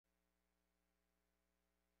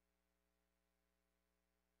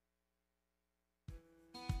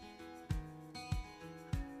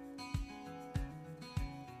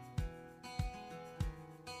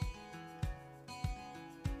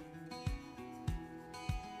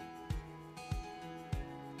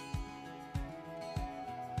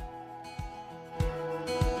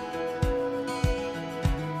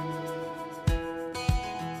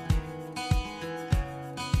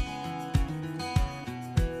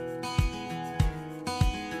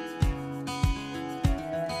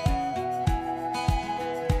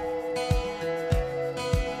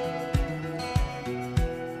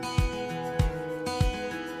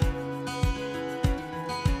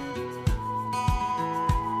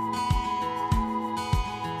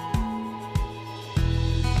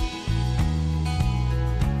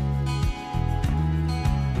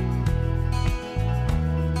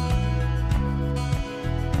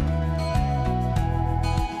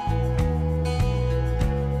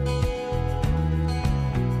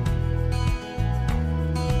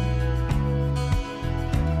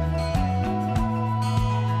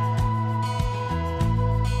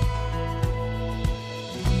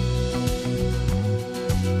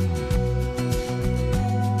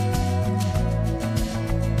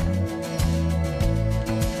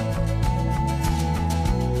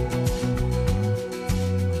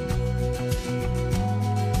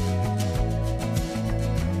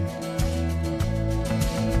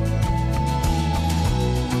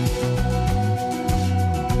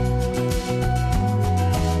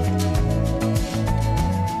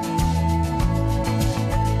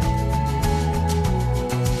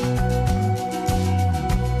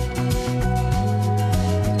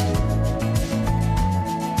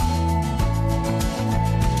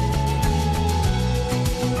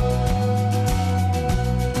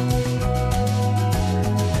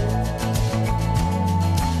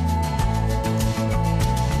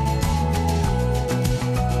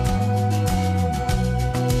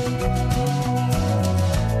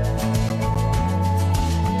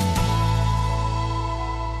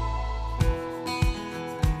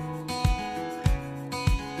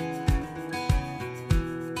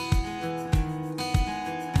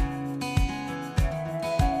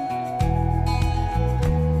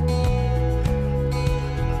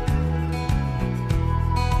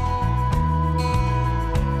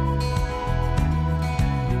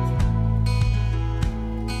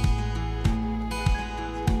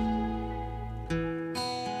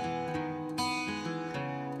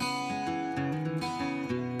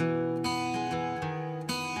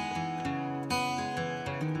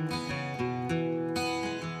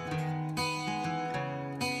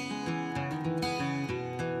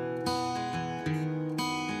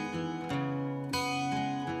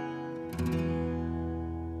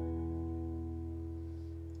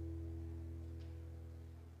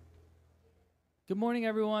Good morning,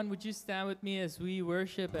 everyone. Would you stand with me as we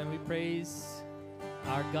worship and we praise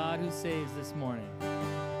our God who saves this morning?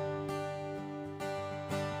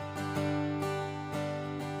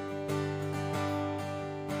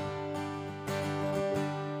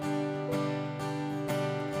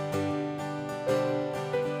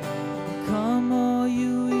 Come all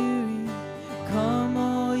you weary, come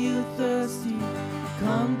all you thirsty,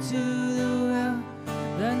 come to the well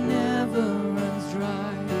that never runs dry.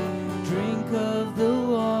 Drink of the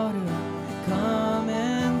water, come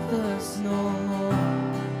and thirst no more.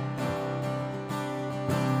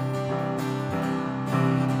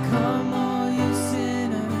 Come all you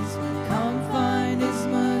sinners, come find His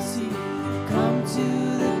mercy. Come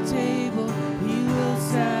to the table, He will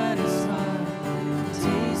satisfy.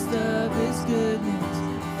 Taste of His goodness,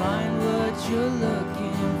 find what you're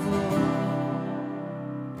looking for.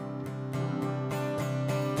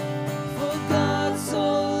 For God so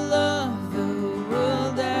loved the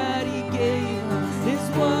world that He gave His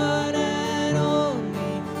one and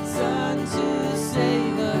only Son to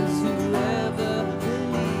save us. Whoever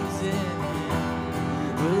believes in Him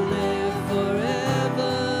will live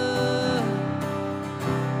forever.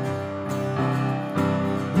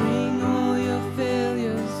 Bring all your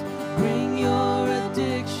failures, bring your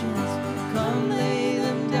addictions, come lay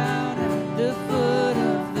them down at the foot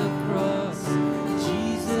of the cross.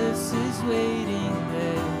 Jesus is waiting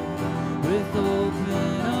there with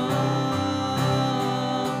open arms.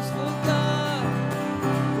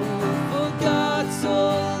 For God so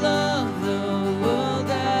loved the world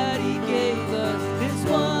that He gave us His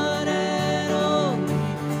one and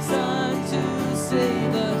only Son to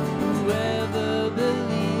save us. Whoever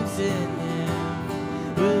believes in Him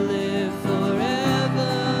will live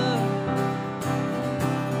forever.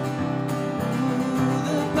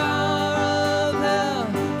 The power of hell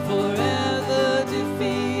forever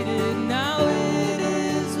defeated. Now it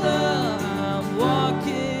is well. I'm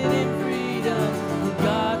walking in freedom.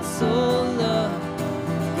 God so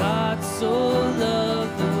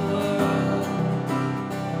loved the world.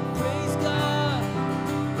 Praise God,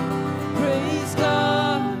 praise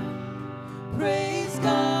God, praise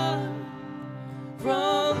God,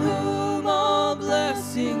 from whom all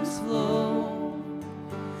blessings flow.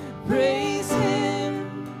 Praise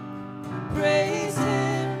Him,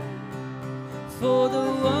 for the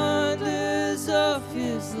wonders of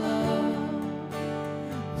His love.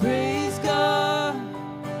 Praise God,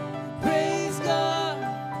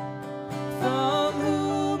 from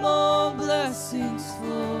whom all blessings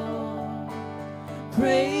flow.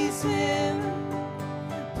 Praise Him,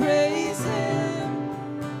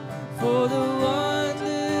 for the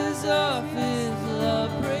wonders of His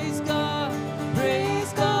love. Praise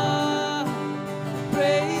God,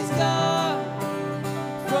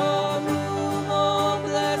 from whom all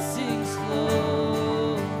blessings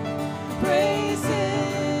flow. Praise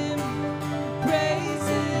Him,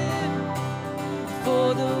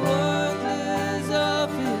 for the wonders of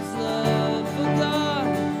His love.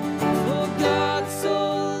 For God so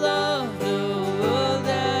loved the world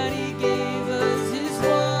that He gave us His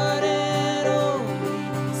one and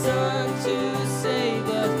only Son to save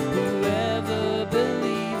us. Whoever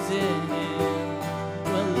believes in Him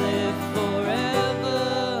will live forever.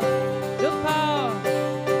 The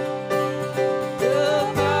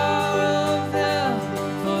power of hell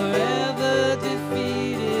forever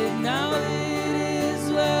defeated. Now it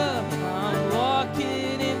is well. I'm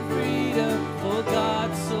walking in freedom. For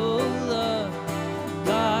God so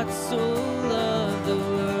loved the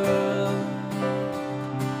world.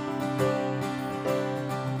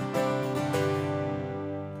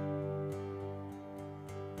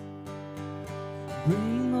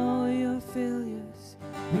 Bring all your failures,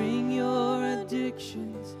 bring your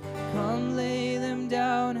addictions, come lay them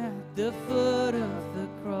down at the foot of the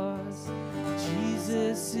cross.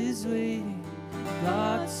 Jesus is waiting.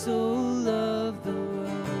 God so loved the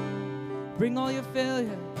world. Bring all your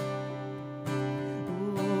failures.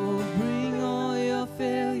 Oh, bring all your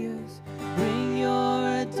failures, bring your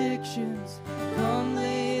addictions, come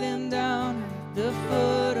lay them down at the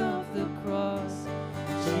foot of the cross.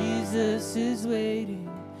 Jesus is waiting.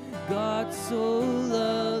 God so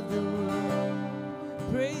loved the world.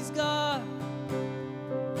 Praise God.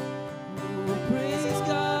 Oh, praise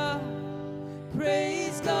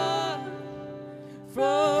God,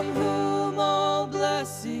 from whom all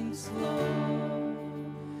blessings flow.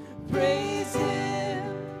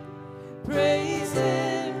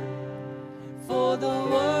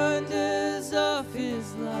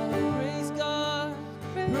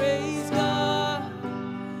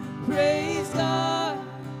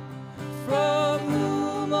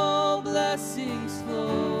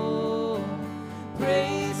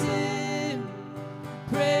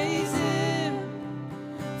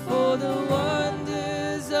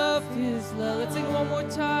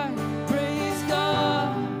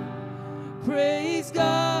 Praise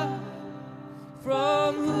God,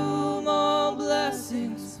 from whom all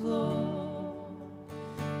blessings flow.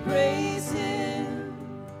 Praise Him,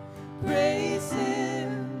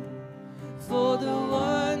 for the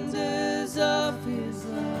wonders of His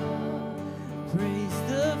love. Praise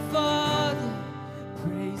the Father,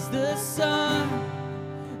 praise the Son,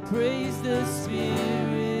 praise the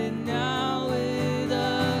Spirit now with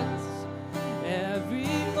us. Every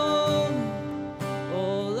moment,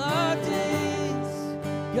 all our days,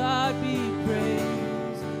 God be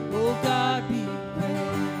praised, oh God be praised.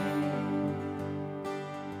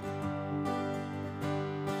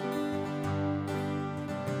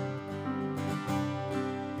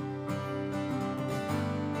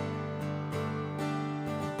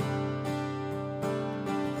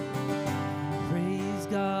 Praise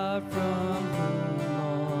God from whom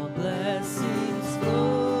all blessings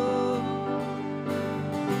flow.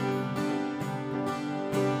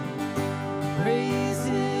 Praise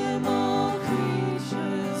Him, all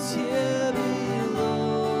creatures here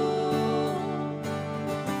below.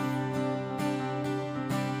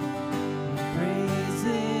 Praise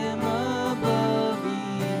Him above the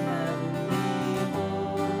heavenly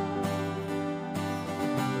host.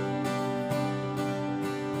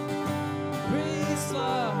 Praise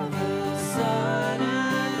Father, Son,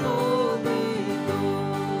 and Holy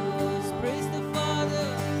Ghost. Praise the Father,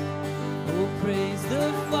 oh praise the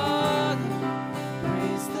Father,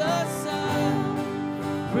 praise the Son,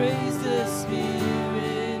 praise the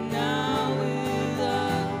Spirit now with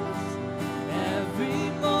us. Every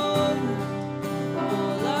moment,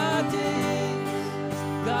 all our days,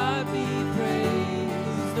 God be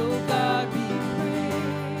praised, oh God be praised.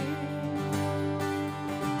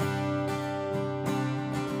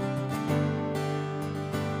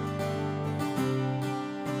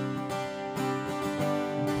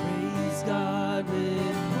 Praise God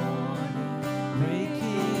with morning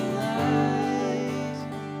breaking light.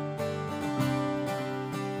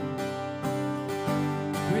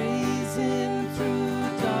 Praise Him through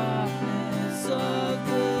darkness of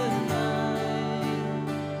the night.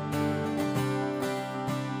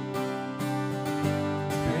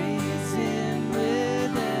 Praise Him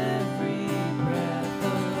with every breath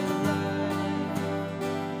of life.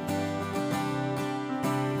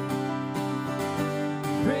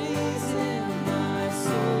 Praise Him, my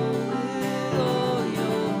soul, with all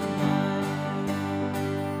your might.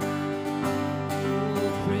 Oh,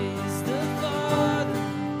 praise the Father,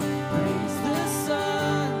 praise the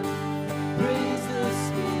Son, praise the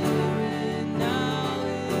Spirit now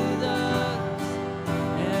with us.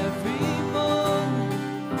 Every moment,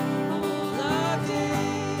 all our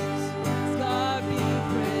days, God be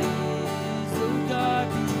praised, oh God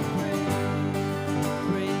be praised.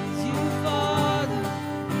 Praise you, Father,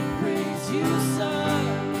 we praise you, Son,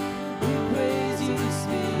 we praise you,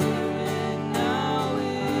 Spirit now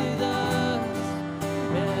with us.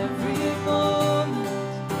 Every moment,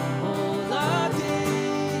 all our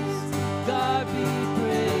days, God be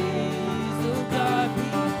praised, oh God be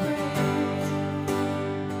praised.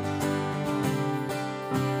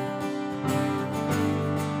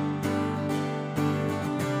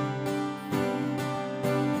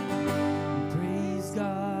 Praise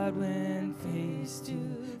God when face to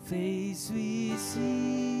face we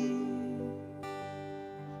see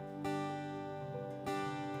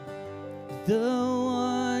the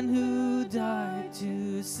one who died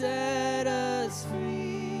to set us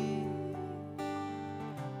free,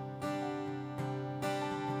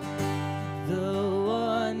 the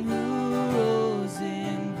one who rose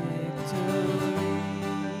in victory.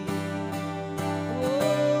 Oh,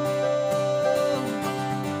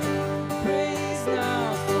 praise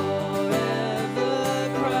now forever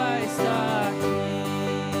Christ our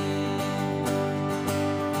King.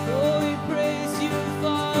 Oh, we praise you,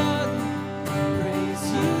 Father, praise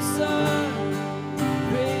you, Son,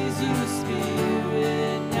 praise you,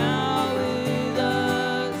 Spirit now with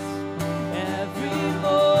us. Every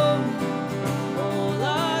moment, all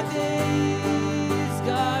our days,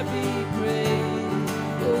 God be praised,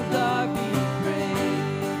 oh God be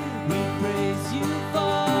praised. We praise you,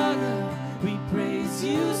 Father, we praise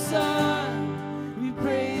you, Son, we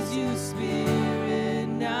praise you, Spirit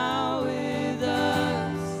now with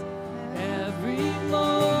us. Every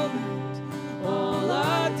moment, all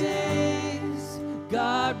our days,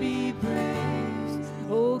 God be praised,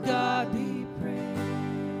 oh God be praised.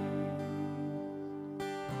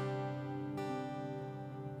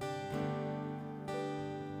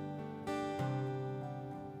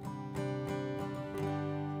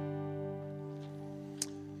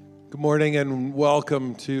 Good morning and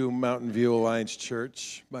welcome to Mountain View Alliance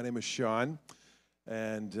Church. My name is Sean.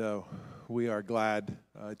 And we are glad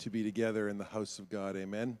to be together in the house of God.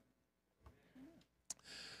 Amen.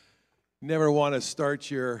 Never want to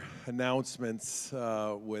start your announcements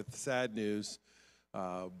with sad news,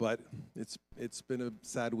 but it's been a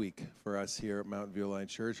sad week for us here at Mountain View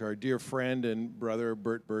Alliance Church. Our dear friend and brother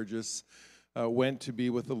Bert Burgess went to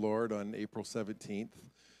be with the Lord on April 17th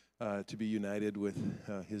to be united with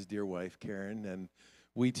his dear wife Karen, and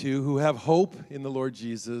we too, who have hope in the Lord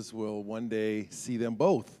Jesus, will one day see them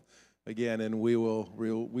both again, and we will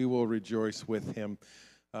rejoice with him.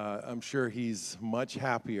 I'm sure he's much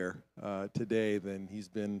happier today than he's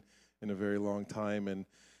been in a very long time, and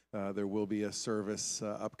there will be a service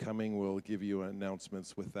upcoming. We'll give you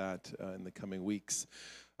announcements with that in the coming weeks.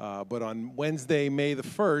 But on Wednesday, May the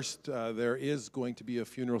 1st, there is going to be a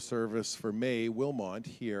funeral service for May Wilmot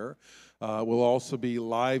here. Will also be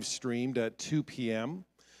live streamed at 2 p.m.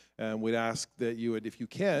 And we'd ask that you would, if you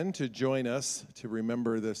can, to join us to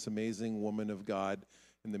remember this amazing woman of God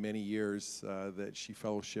in the many years that she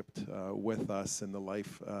fellowshipped with us and the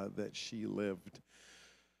life that she lived.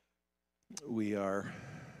 We are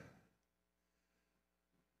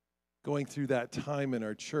going through that time in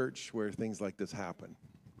our church where things like this happen.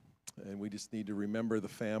 And we just need to remember the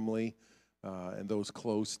family and those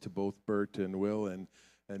close to both Bert and Will and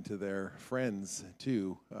to their friends,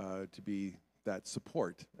 too, to be that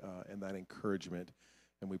support and that encouragement.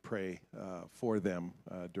 And we pray for them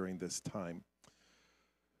during this time.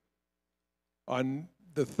 On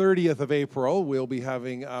the 30th of April, we'll be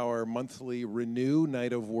having our monthly Renew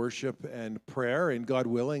Night of Worship and Prayer, and God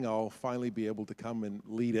willing, I'll finally be able to come and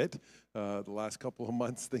lead it. The last couple of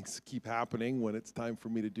months, things keep happening when it's time for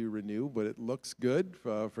me to do Renew, but it looks good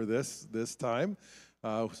for this time.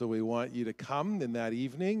 So we want you to come in that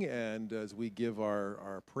evening, and as we give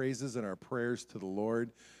our praises and our prayers to the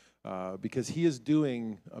Lord, because He is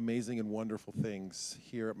doing amazing and wonderful things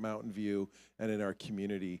here at Mountain View and in our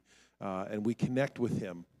community. And we connect with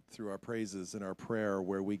Him through our praises and our prayer,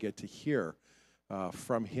 where we get to hear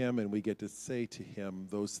from Him and we get to say to Him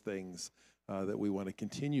those things that we want to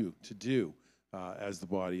continue to do as the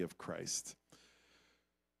body of Christ.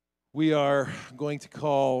 We are going to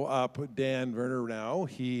call up Dan Werner now.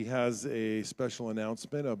 He has a special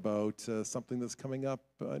announcement about something that's coming up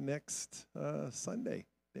next Sunday.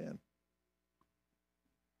 Dan.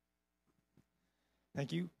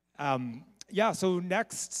 Thank you. So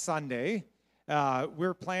next Sunday,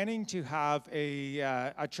 we're planning to have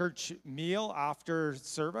a church meal after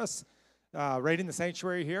service right in the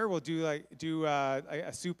sanctuary here. We'll do a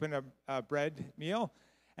soup and a bread meal.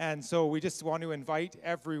 And so we just want to invite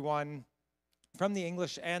everyone from the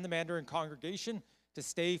English and the Mandarin congregation to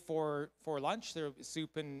stay for lunch. There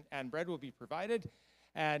soup and bread will be provided.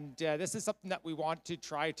 And this is something that we want to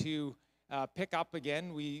try to pick up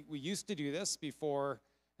again. We used to do this before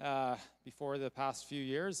the past few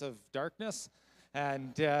years of darkness.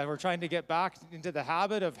 And we're trying to get back into the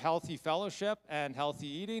habit of healthy fellowship and healthy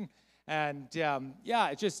eating. And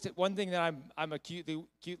just one thing that I'm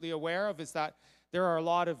acutely aware of is that there are a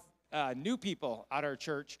lot of new people at our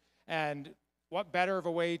church. And what better of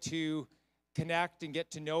a way to connect and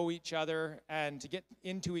get to know each other and to get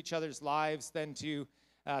into each other's lives than to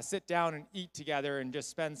sit down and eat together and just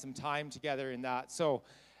spend some time together in that. So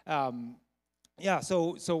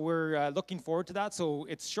we're looking forward to that. So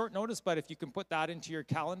it's short notice, but if you can put that into your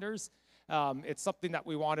calendars, it's something that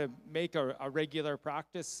we want to make a regular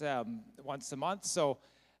practice once a month. So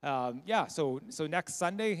next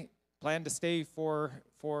Sunday, plan to stay for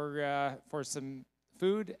some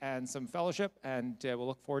food and some fellowship, and we'll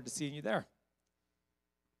look forward to seeing you there.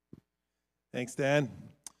 Thanks, Dan.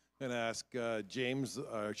 I'm going to ask James,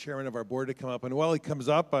 our chairman of our board, to come up. And while he comes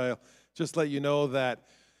up, I'll just let you know that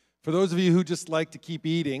for those of you who just like to keep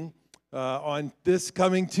eating, on this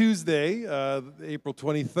coming Tuesday, April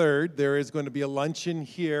 23rd, there is going to be a luncheon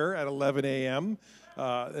here at 11 a.m.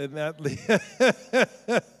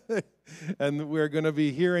 And we're going to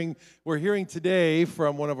be hearing today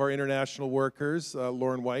from one of our international workers,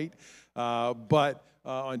 Lorne White, but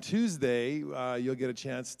on Tuesday, you'll get a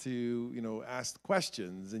chance to, ask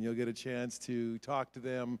questions, and you'll get a chance to talk to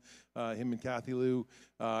them, him and Kathy-Lu,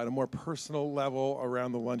 at a more personal level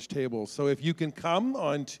around the lunch table. So if you can come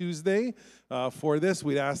on Tuesday for this,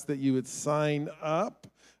 we'd ask that you would sign up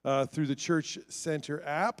through the Church Center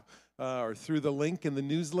app or through the link in the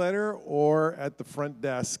newsletter or at the front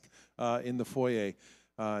desk in the foyer.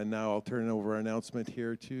 And now I'll turn over our announcement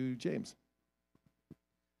here to James.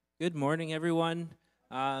 Good morning, everyone.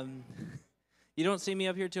 You don't see me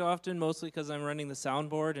up here too often, mostly because I'm running the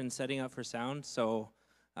soundboard and setting up for sound. So,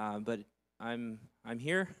 but I'm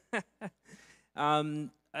here.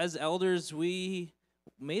 as elders, we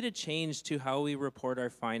made a change to how we report our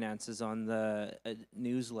finances on the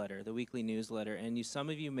newsletter, the weekly newsletter, and some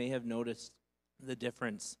of you may have noticed the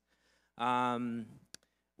difference.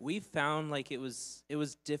 We found like it was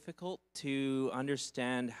difficult to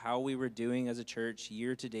understand how we were doing as a church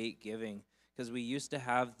year-to-date giving, because we used to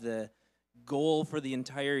have the goal for the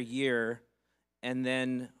entire year and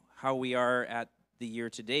then how we are at the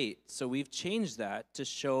year-to-date. So we've changed that to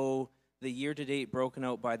show the year-to-date broken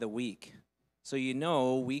out by the week. So you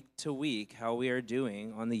know week to week how we are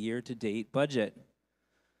doing on the year-to-date budget.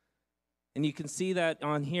 And you can see that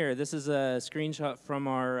on here. This is a screenshot from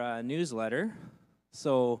our newsletter.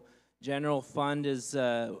 So general fund is,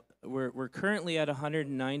 we're currently at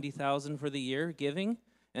 $190,000 for the year giving,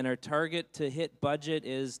 and our target to hit budget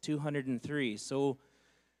is $203,000. So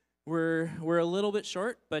we're a little bit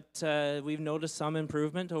short, but we've noticed some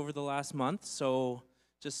improvement over the last month. So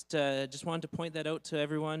just wanted to point that out to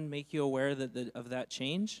everyone, make you aware of that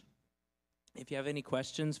change. If you have any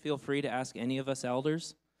questions, feel free to ask any of us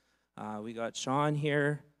elders. We got Sean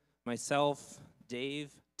here, myself,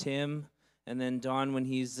 Dave, Tim, and then Don, when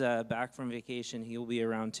he's back from vacation, he'll be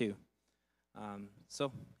around too.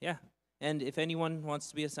 So, yeah. And if anyone wants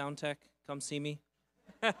to be a sound tech, come see me.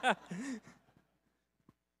 That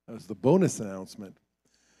was the bonus announcement.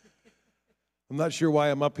 I'm not sure why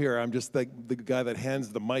I'm up here. I'm just the guy that hands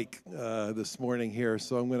the mic this morning here.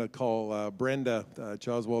 So I'm going to call Brenda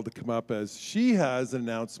Choswell to come up as she has an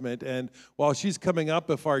announcement. And while she's coming up,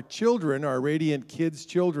 if our children, our Radiant Kids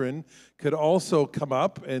children, could also come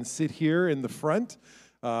up and sit here in the front.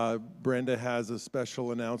 Brenda has a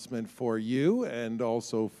special announcement for you and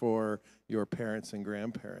also for your parents and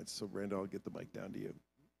grandparents. So Brenda, I'll get the mic down to you.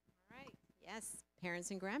 All right. Yes, parents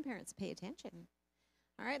and grandparents, pay attention.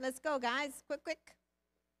 All right, let's go, guys. Quick.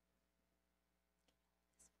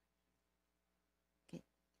 Okay.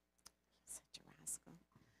 Such a rascal.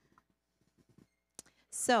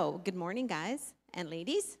 So, good morning, guys and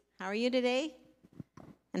ladies. How are you today?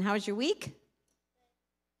 And how was your week?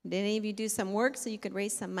 Did any of you do some work so you could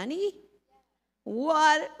raise some money?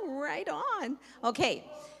 What? Right on. Okay.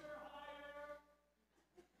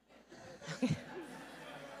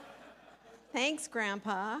 Thanks,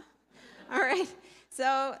 Grandpa. All right.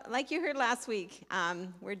 So, like you heard last week,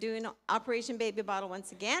 we're doing Operation Baby Bottle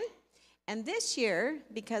once again. And this year,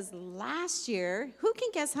 because last year, who can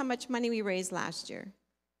guess how much money we raised last year?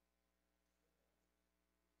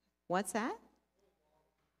 What's that?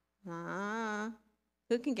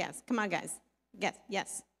 Who can guess? Come on, guys. Guess.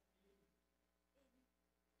 Yes.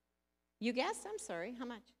 You guessed? I'm sorry. How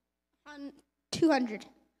much? 200.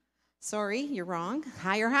 Sorry, you're wrong.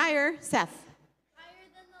 Higher. Seth.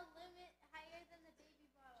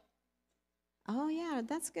 Oh, yeah,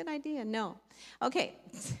 that's a good idea. No. Okay.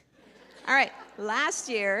 All right. Last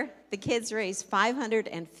year, the kids raised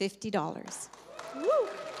 $550,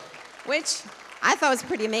 which I thought was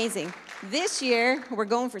pretty amazing. This year, we're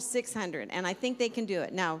going for $600, and I think they can do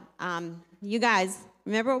it. Now, you guys,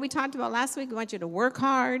 remember what we talked about last week? We want you to work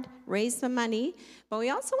hard, raise some money, but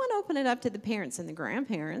we also want to open it up to the parents and the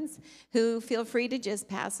grandparents who feel free to just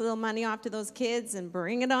pass a little money off to those kids and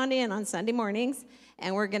bring it on in on Sunday mornings.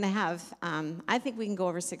 And we're going to have, I think we can go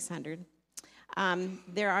over 600.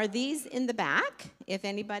 There are these in the back if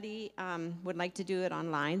anybody would like to do it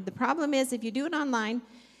online. The problem is if you do it online,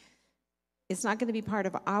 it's not going to be part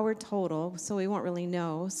of our total, so we won't really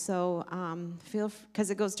know. So because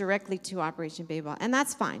it goes directly to Operation Baby Bottle, and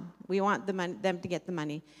that's fine. We want them to get the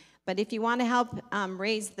money. But if you want to help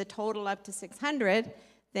raise the total up to 600,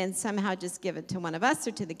 then somehow just give it to one of us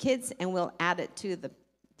or to the kids, and we'll add it to the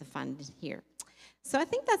fund here. So I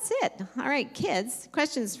think that's it. All right, kids,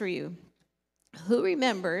 questions for you. Who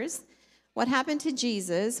remembers what happened to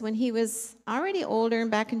Jesus when he was already older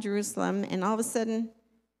and back in Jerusalem, and all of a sudden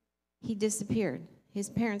he disappeared?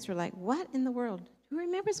 His parents were like, what in the world? Who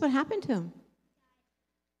remembers what happened to him?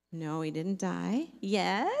 No, he didn't die.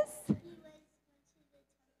 Yes?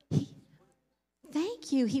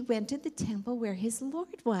 Thank you. He went to the temple where his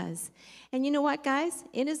Lord was. And you know what, guys?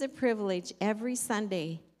 It is a privilege every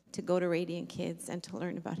Sunday to go to Radiant Kids and to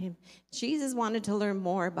learn about him. Jesus wanted to learn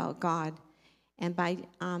more about God. And by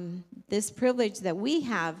this privilege that we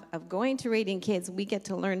have of going to Radiant Kids, we get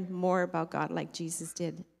to learn more about God like Jesus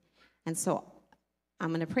did. And so I'm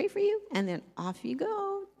going to pray for you, and then off you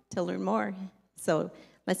go to learn more. So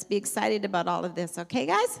let's be excited about all of this. Okay,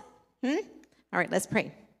 guys? All right, let's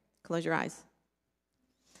pray. Close your eyes.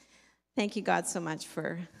 Thank you, God, so much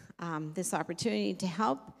for this opportunity to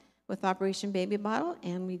help with Operation Baby Bottle,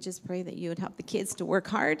 and we just pray that you would help the kids to work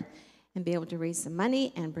hard and be able to raise some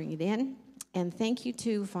money and bring it in. And thank you,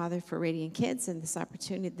 too, Father, for Radiant Kids and this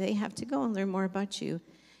opportunity they have to go and learn more about you.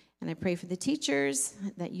 And I pray for the teachers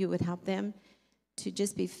that you would help them to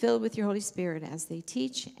just be filled with your Holy Spirit as they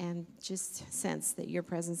teach, and just sense that your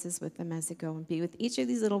presence is with them as they go, and be with each of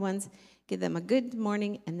these little ones. Give them a good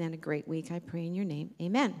morning and then a great week. I pray in your name.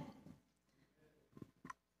 Amen.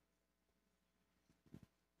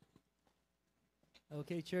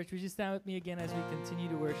 Okay, church, would you stand with me again as we continue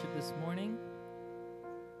to worship this morning?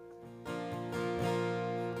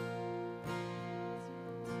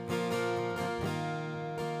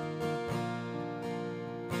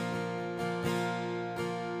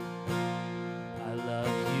 I love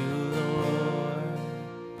you, Lord.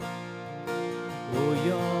 Oh,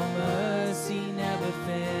 your mercy never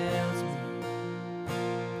fails me.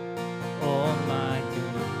 All my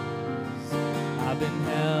days I've been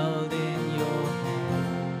held in your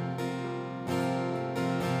hand.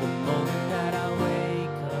 The moment that I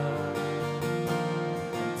wake up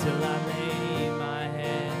until I lay my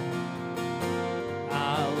head,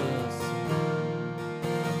 I will sing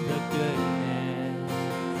the goodness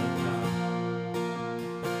of God.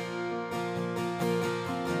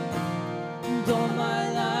 And all my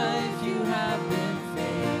life you have been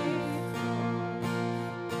faithful.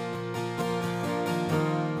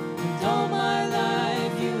 And all my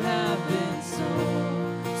life you have been so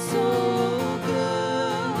good.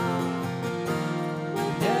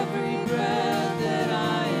 With every breath that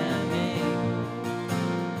I am able,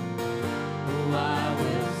 oh, I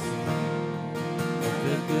will sing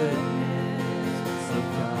the goodness of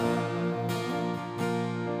God.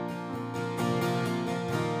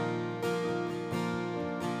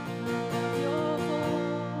 Your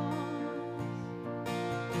voice,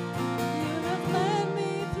 you have led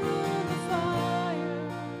me through the fire,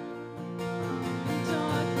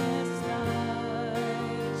 darkness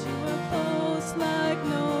night. You are close like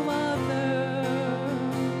no other.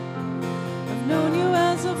 I've known you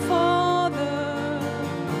as a father.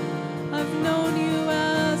 I've known you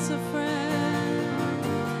as a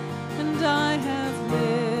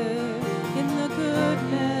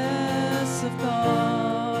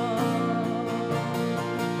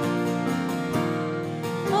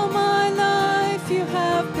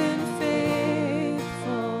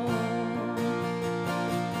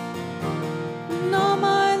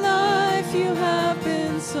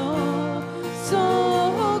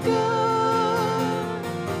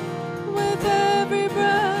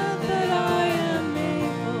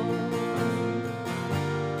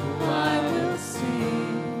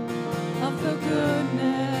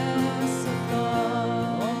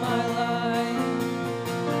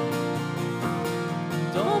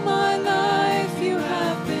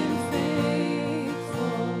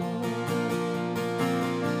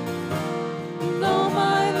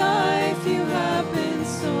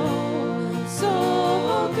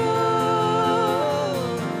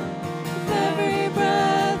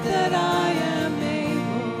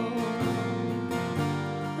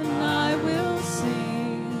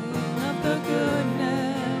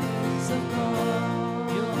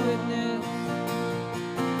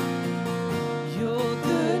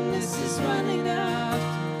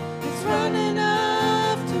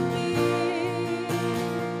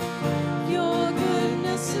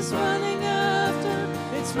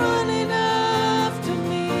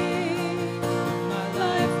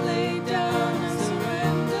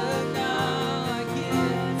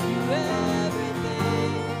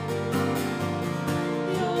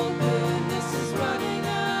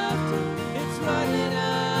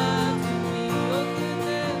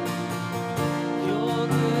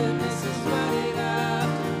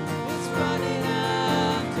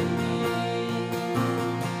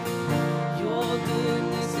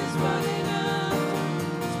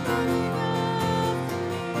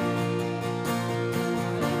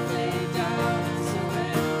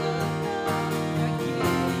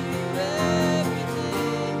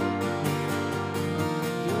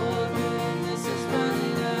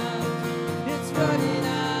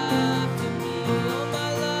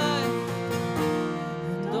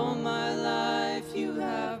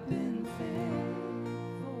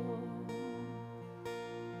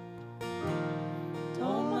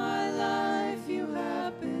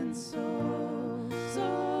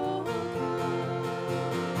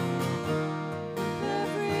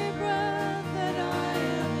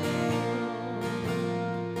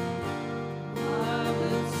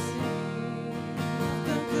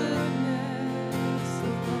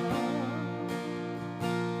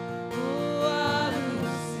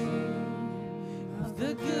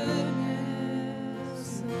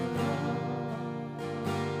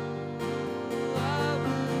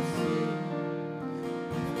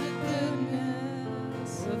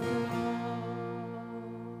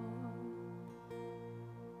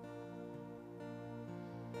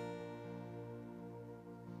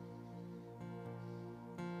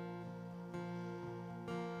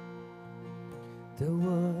There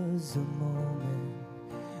was a moment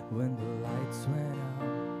when the lights went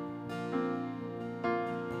out,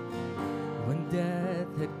 when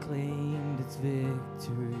death had claimed its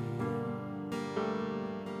victory.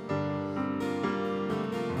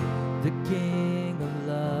 The King of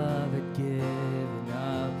love had given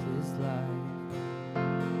up his life.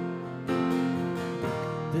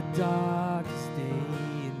 The darkest day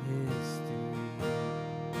in history.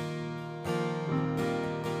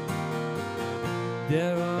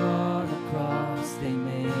 There on a cross they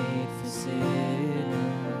made for sinners.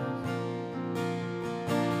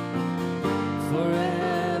 For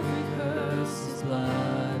every curse his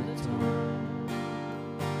blood atoned.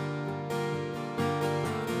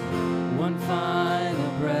 One final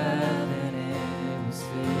breath and it was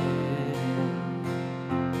finished.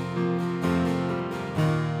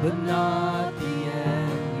 But not the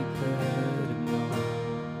end we could have known.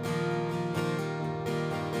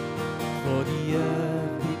 For the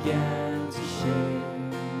earth began to shake,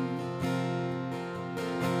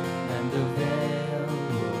 and the veil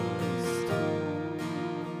was torn.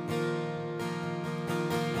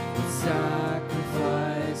 But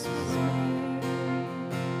sacrifice was made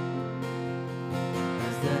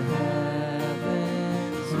as the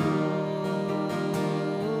heavens roll.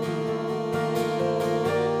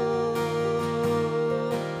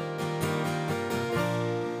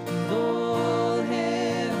 All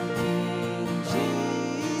hail King Jesus.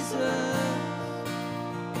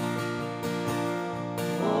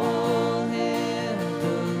 All hail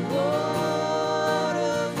the Lord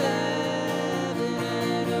of heaven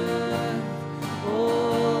and earth.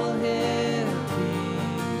 All hail King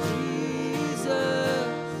Jesus.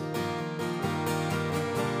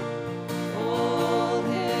 All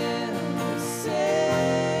hail the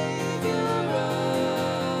Savior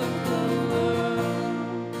of the world.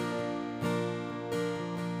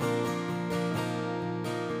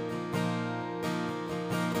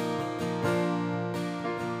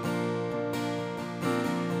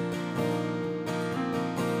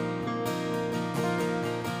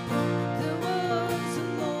 There was a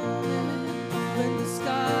moment when the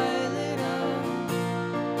sky lit up,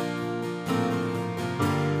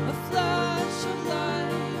 a flash of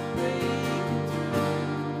light breaking through.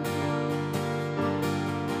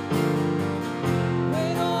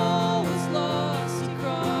 When all was lost, he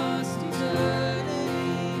crossed eternity.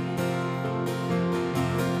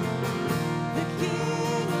 The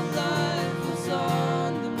King of life was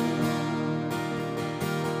on the moon.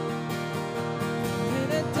 In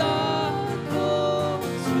a dark cold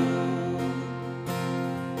tomb,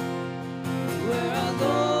 where our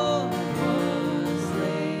Lord was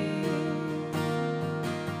laid,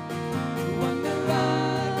 one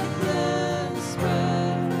miraculous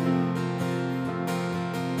breath,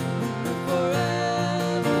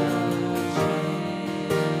 forever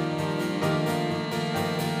changed.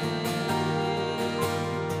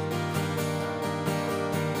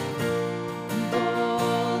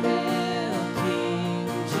 All hail King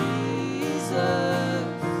Jesus.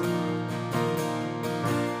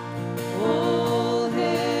 All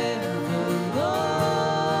hail the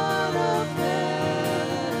Lord of heaven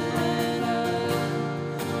and earth.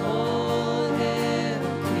 All hail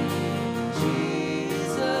King Jesus.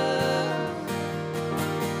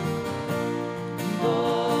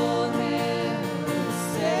 All hail the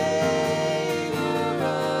Savior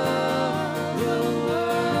of the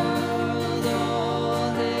world. All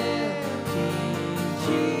hail King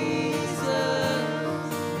Jesus.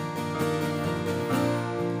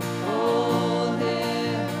 All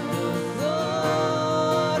hail the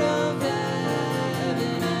Lord of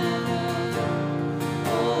heaven and earth.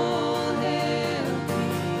 All hail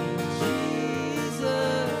King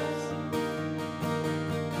Jesus.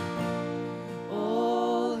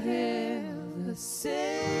 All hail the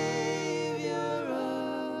Savior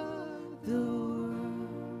of the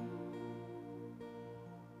world.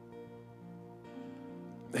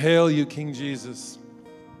 Hail you, King Jesus.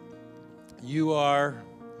 You are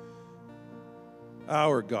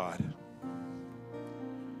our God.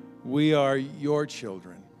 We are your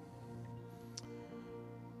children.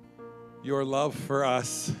 Your love for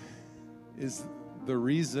us is the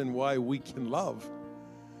reason why we can love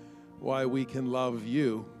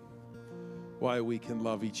you, why we can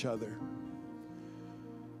love each other.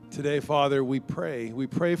 Today, Father, we pray. We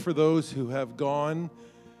pray for those who have gone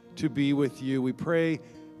to be with you. We pray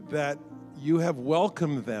that you have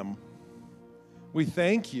welcomed them. We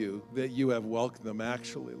thank you that you have welcomed them,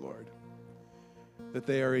 actually, Lord, that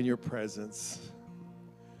they are in your presence.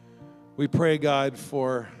 We pray, God,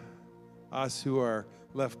 for us who are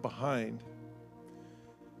left behind,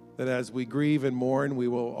 that as we grieve and mourn, we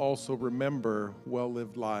will also remember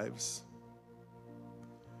well-lived lives.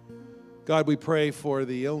 God, we pray for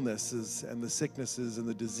the illnesses and the sicknesses and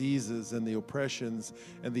the diseases and the oppressions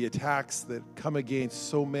and the attacks that come against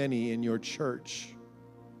so many in your church.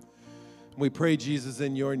 We pray, Jesus,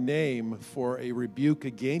 in your name for a rebuke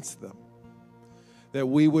against them, that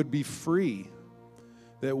we would be free,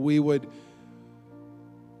 that we would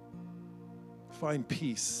find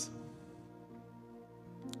peace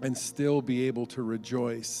and still be able to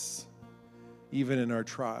rejoice even in our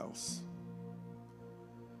trials.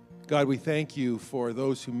 God, we thank you for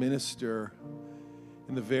those who minister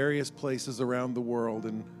in the various places around the world.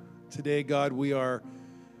 And today, God, we are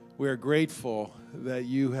grateful that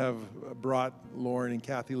you have brought Lorne and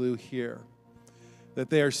Kathy-Lu here, that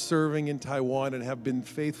they are serving in Taiwan and have been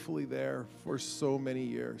faithfully there for so many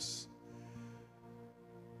years.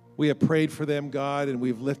 We have prayed for them, God, and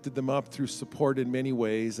we've lifted them up through support in many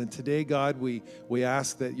ways. And today, God, we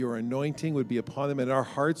ask that your anointing would be upon them and our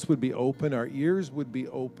hearts would be open, our ears would be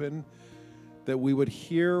open, that we would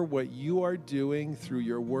hear what you are doing through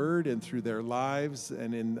your word and through their lives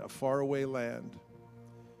and in a faraway land.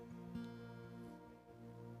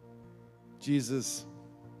 Jesus,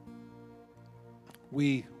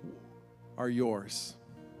 we are yours,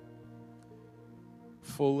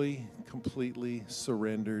 fully, completely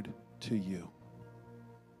surrendered to you.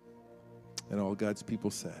 And all God's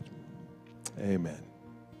people said, amen.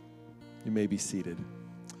 You may be seated.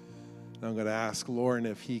 Now I'm going to ask Lorne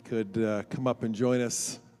if he could come up and join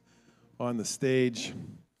us on the stage.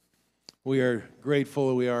 We are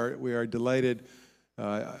grateful. We are delighted.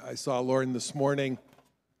 I saw Lorne this morning,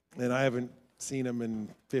 and I haven't seen him in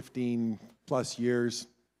 15 plus years.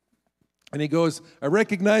 And he goes, I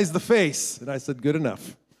recognize the face. And I said, good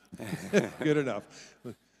enough. Good enough.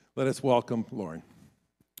 Let us welcome Lorne.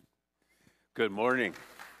 Good morning.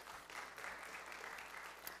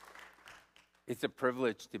 It's a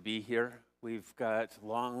privilege to be here. We've got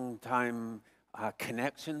long-time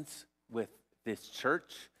connections with this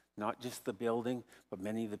church, not just the building, but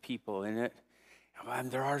many of the people in it.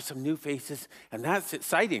 And there are some new faces, and that's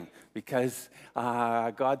exciting because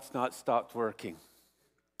God's not stopped working.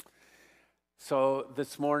 So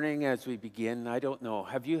this morning as we begin, I don't know,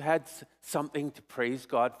 have you had something to praise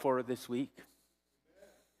God for this week?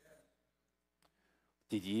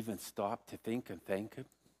 Did you even stop to think and thank Him?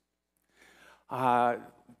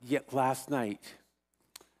 Yet last night,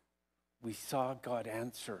 we saw God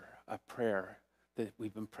answer a prayer that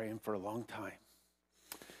we've been praying for a long time.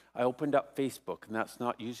 I opened up Facebook, and that's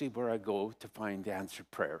not usually where I go to find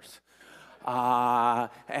answered prayers. But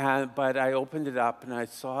I opened it up, and I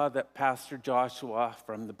saw that Pastor Joshua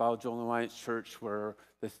from the Belgian Alliance Church, where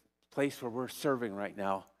the place where we're serving right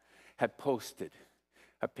now, had posted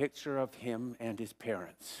a picture of him and his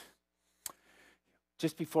parents.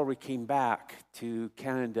 Just before we came back to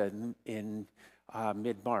Canada in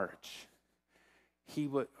mid-March,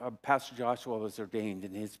 Pastor Joshua was ordained,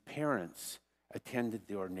 and his parents attended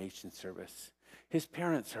the ordination service. His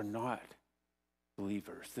parents are not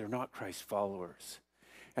believers. They're not Christ followers.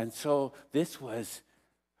 And so this was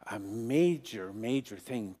a major, major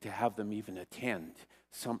thing to have them even attend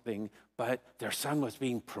something. But their son was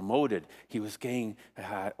being promoted. He was getting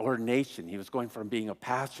ordination. He was going from being a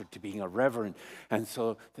pastor to being a reverend. And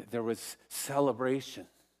so there was celebration.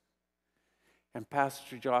 And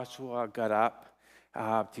Pastor Joshua got up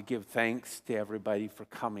to give thanks to everybody for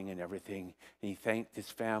coming and everything. And he thanked his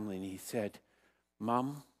family, and he said,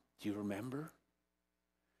 Mom, do you remember?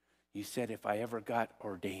 You said if I ever got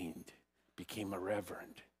ordained, became a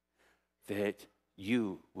reverend, that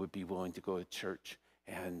you would be willing to go to church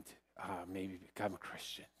and maybe become a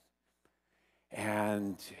Christian.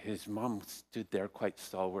 And his mom stood there quite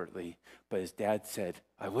stalwartly, but his dad said,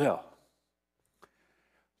 I will.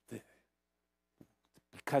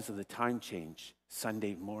 Because of the time change,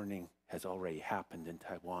 Sunday morning has already happened in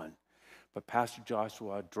Taiwan. But Pastor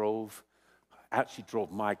Joshua drove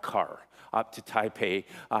my car up to Taipei,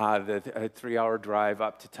 a 3-hour drive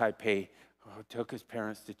up to Taipei, took his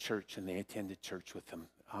parents to church, and they attended church with him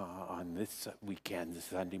on this weekend, this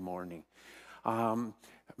Sunday morning.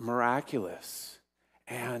 Miraculous.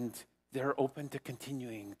 And they're open to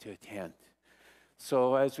continuing to attend.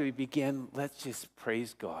 So as we begin, let's just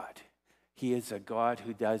praise God. He is a God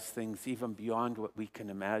who does things even beyond what we can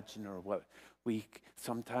imagine or what we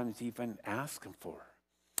sometimes even ask Him for.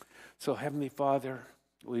 So Heavenly Father,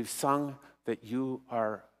 we've sung that you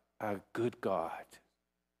are a good God.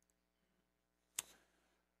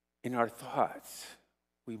 In our thoughts,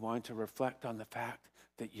 we want to reflect on the fact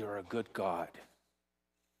that you're a good God.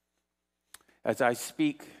 As I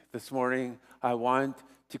speak this morning, I want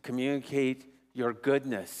to communicate your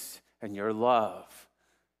goodness and your love,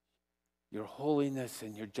 your holiness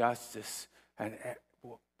and your justice, and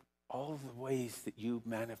all of the ways that you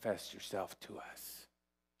manifest yourself to us.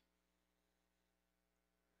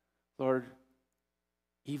 Lord,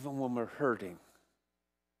 even when we're hurting,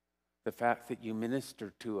 the fact that you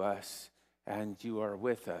minister to us and you are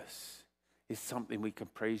with us is something we can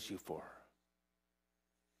praise you for.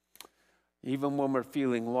 Even when we're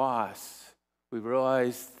feeling lost, we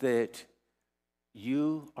realize that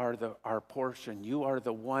you are our portion. You are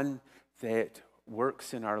the one that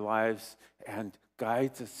works in our lives and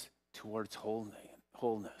guides us towards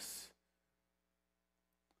wholeness.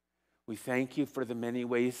 We thank you for the many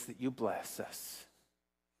ways that you bless us.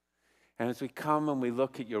 And as we come and we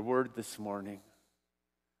look at your word this morning,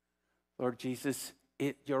 Lord Jesus,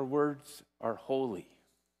 your words are holy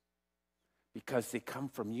because they come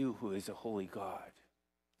from you, who is a holy God.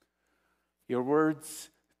 Your words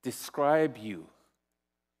describe you,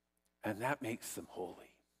 and that makes them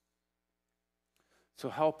holy. So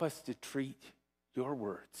help us to treat your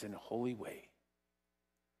words in a holy way.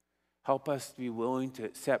 Help us to be willing to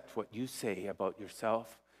accept what you say about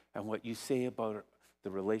yourself and what you say about the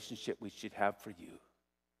relationship we should have for you.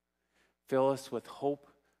 Fill us with hope.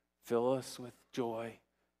 Fill us with joy.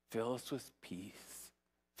 Fill us with peace.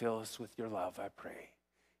 Fill us with your love, I pray.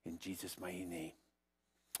 In Jesus' mighty name,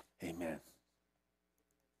 amen.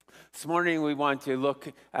 This morning we want to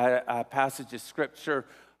look at a passage of scripture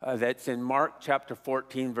that's in Mark chapter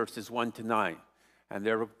 14, verses 1 to 9. And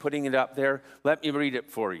they're putting it up there. Let me read it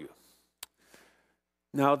for you.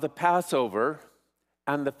 Now the Passover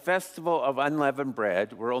and the festival of unleavened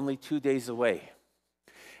bread were only 2 days away.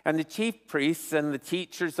 And the chief priests and the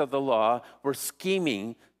teachers of the law were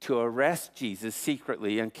scheming to arrest Jesus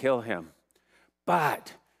secretly and kill him.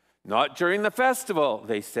 But not during the festival,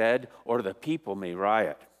 they said, or the people may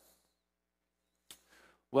riot.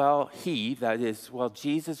 Well,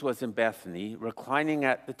 Jesus was in Bethany, reclining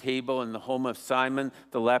at the table in the home of Simon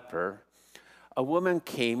the leper. A woman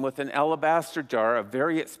came with an alabaster jar of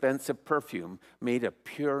very expensive perfume made of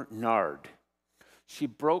pure nard. She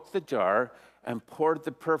broke the jar and poured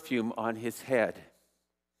the perfume on his head.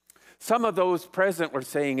 Some of those present were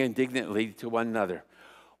saying indignantly to one another,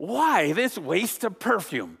 "Why this waste of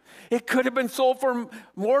perfume? It could have been sold for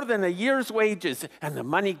more than a year's wages and the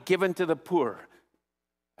money given to the poor."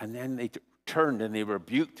 And then they turned and they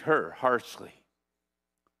rebuked her harshly.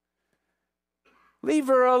 "Leave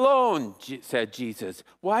her alone," said Jesus.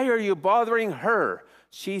 "Why are you bothering her?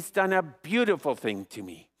 She's done a beautiful thing to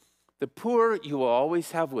me. The poor you will always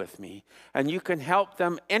have with me, and you can help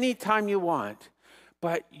them anytime you want,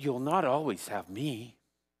 but you'll not always have me.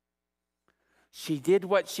 She did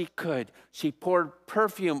what she could. She poured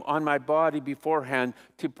perfume on my body beforehand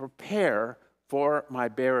to prepare for my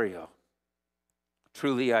burial.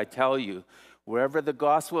 Truly, I tell you, wherever the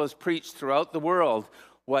gospel is preached throughout the world,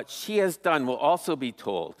 what she has done will also be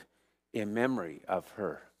told in memory of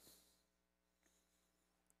her."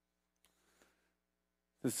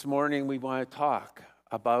 This morning, we want to talk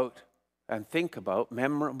about and think about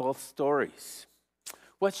memorable stories.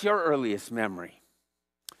 What's your earliest memory?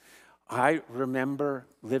 I remember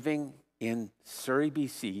living in Surrey,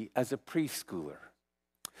 BC as a preschooler.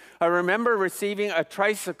 I remember receiving a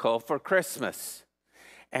tricycle for Christmas,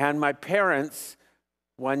 and my parents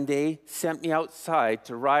one day sent me outside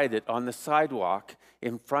to ride it on the sidewalk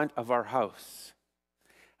in front of our house.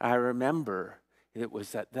 I remember it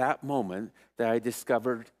was at that moment that I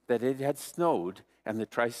discovered that it had snowed and the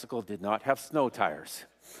tricycle did not have snow tires.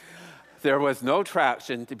 There was no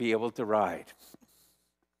traction to be able to ride.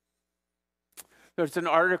 There's an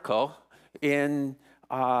article in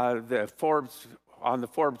on the Forbes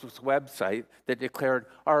website that declared,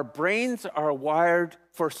 "Our brains are wired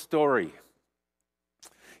for story."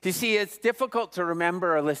 You see, it's difficult to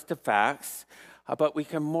remember a list of facts, but we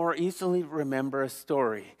can more easily remember a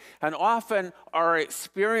story. And often our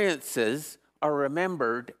experiences are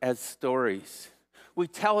remembered as stories. We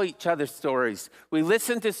tell each other stories. We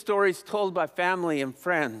listen to stories told by family and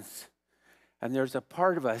friends. And there's a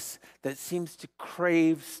part of us that seems to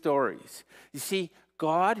crave stories. You see,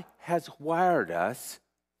 God has wired us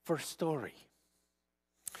for story.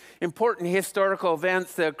 Important historical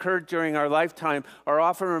events that occurred during our lifetime are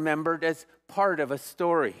often remembered as part of a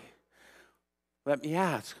story. Let me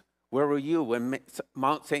ask, where were you when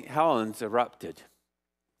Mount St. Helens erupted?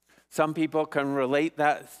 Some people can relate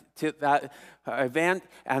that to that event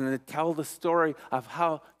and tell the story of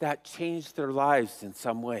how that changed their lives in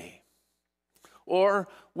some way. Or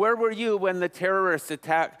where were you when the terrorist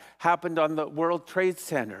attack happened on the World Trade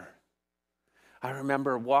Center? I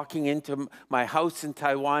remember walking into my house in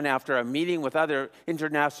Taiwan after a meeting with other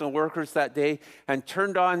international workers that day and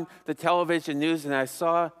turned on the television news, and I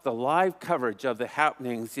saw the live coverage of the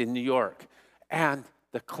happenings in New York and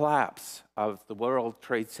the collapse of the World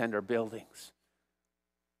Trade Center buildings.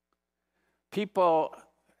 People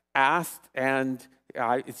asked, and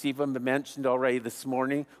it's even been mentioned already this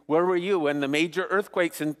morning, where were you when the major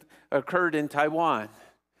earthquakes occurred in Taiwan?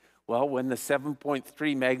 Well, when the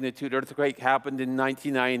 7.3 magnitude earthquake happened in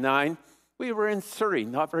 1999, we were in Surrey,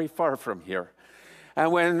 not very far from here.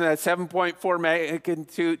 And when the 7.4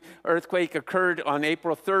 magnitude earthquake occurred on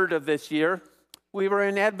April 3rd of this year, we were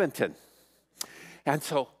in Edmonton. And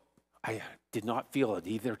so I did not feel it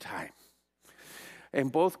either time. In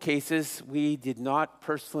both cases, we did not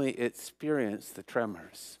personally experience the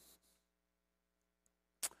tremors.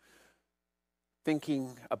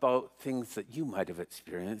 Thinking about things that you might have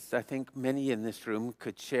experienced, I think many in this room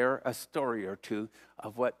could share a story or two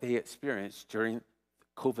of what they experienced during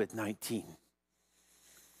COVID-19.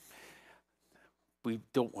 We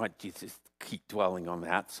don't want you to keep dwelling on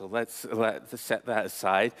that, so let's set that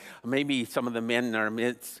aside. Maybe some of the men in our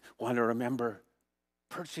midst want to remember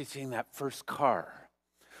purchasing that first car,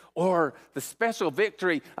 or the special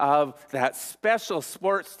victory of that special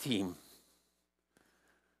sports team.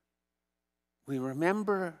 We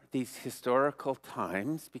remember these historical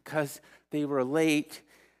times because they relate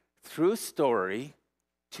through story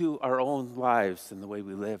to our own lives and the way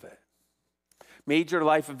we live it. Major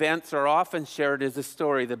life events are often shared as a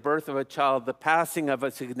story: the birth of a child, the passing of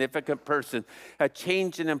a significant person, a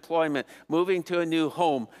change in employment, moving to a new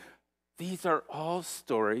home. These are all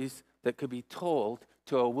stories that could be told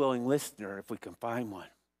to a willing listener if we can find one.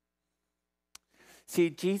 See,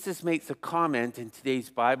 Jesus makes a comment in today's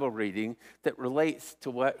Bible reading that relates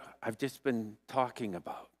to what I've just been talking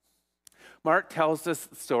about. Mark tells us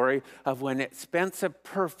the story of when expensive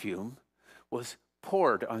perfume was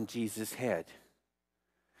poured on Jesus' head.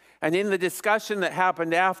 And in the discussion that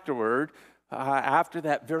happened afterward, after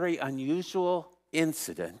that very unusual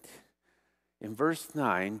incident, in verse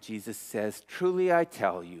 9, Jesus says, "Truly I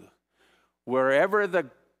tell you, wherever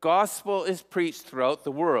the gospel is preached throughout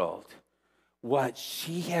the world, what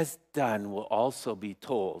she has done will also be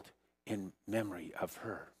told in memory of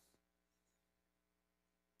her."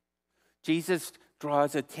 Jesus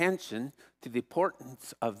draws attention to the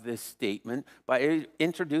importance of this statement by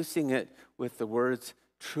introducing it with the words,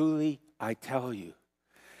 "Truly I tell you."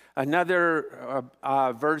 Another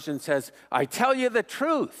version says, "I tell you the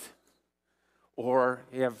truth." Or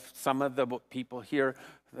if some of the people here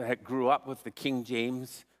that grew up with the King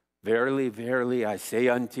James, "Verily, verily, I say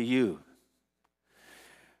unto you."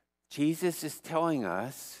 Jesus is telling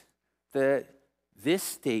us that this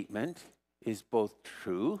statement is both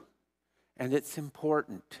true and it's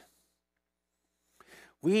important.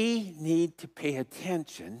 We need to pay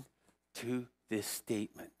attention to this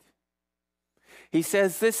statement. He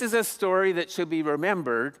says this is a story that should be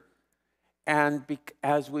remembered, and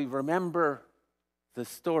as we remember the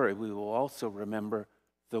story, we will also remember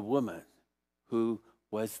the woman who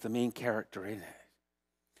was the main character in it.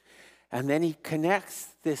 And then he connects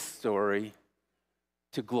this story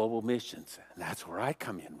to global missions. And that's where I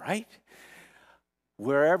come in, right?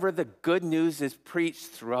 Wherever the good news is preached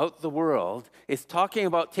throughout the world, it's talking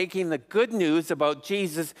about taking the good news about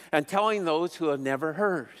Jesus and telling those who have never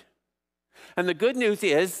heard. And the good news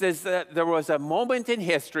is that there was a moment in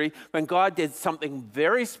history when God did something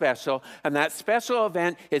very special, and that special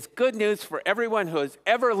event is good news for everyone who has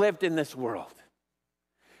ever lived in this world.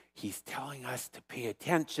 He's telling us to pay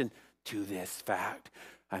attention to this fact,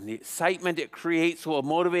 and the excitement it creates will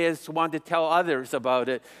motivate us to want to tell others about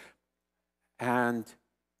it, and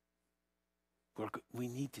we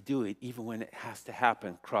need to do it even when it has to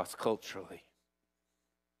happen cross-culturally.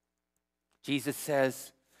 Jesus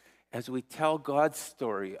says, as we tell God's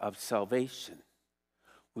story of salvation,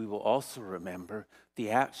 we will also remember the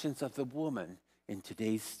actions of the woman in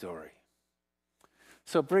today's story.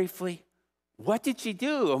 So briefly, what did she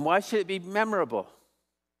do and why should it be memorable?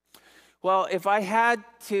 Well, if I had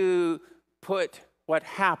to put what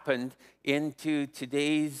happened into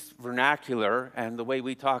today's vernacular and the way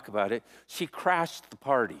we talk about it, she crashed the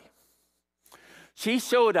party. She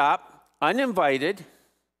showed up uninvited,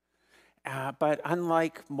 but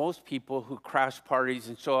unlike most people who crash parties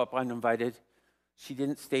and show up uninvited, she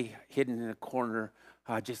didn't stay hidden in a corner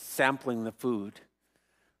just sampling the food.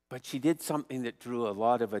 But she did something that drew a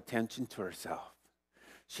lot of attention to herself.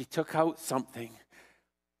 She took out something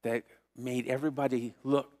that made everybody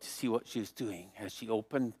look to see what she was doing as she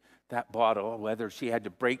opened that bottle, whether she had to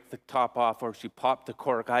break the top off or she popped the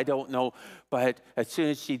cork, I don't know. But as soon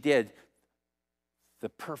as she did, the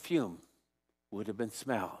perfume would have been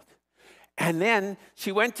smelled. And then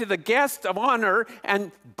she went to the guest of honor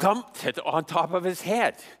and dumped it on top of his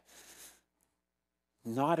head.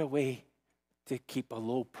 Not a way to keep a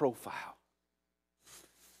low profile.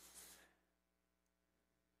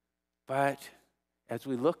 But as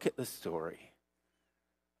we look at the story,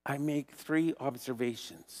 I make 3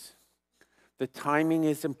 observations. The timing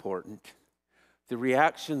is important, the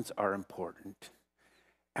reactions are important,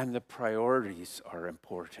 and the priorities are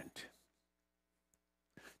important.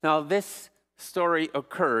 Now, this story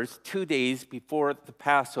occurs 2 days before the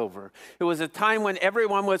Passover. It was a time when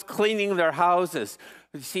everyone was cleaning their houses.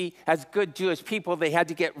 You see, as good Jewish people, they had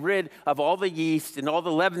to get rid of all the yeast and all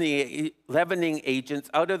the leavening agents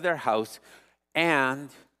out of their house, and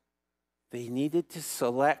they needed to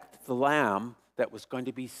select the lamb that was going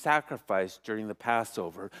to be sacrificed during the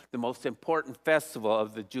Passover, the most important festival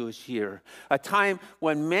of the Jewish year, a time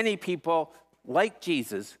when many people, like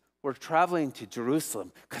Jesus, were traveling to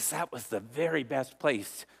Jerusalem because that was the very best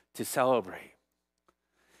place to celebrate.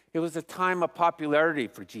 It was a time of popularity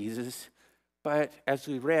for Jesus, but as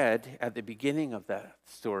we read at the beginning of that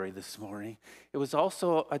story this morning, it was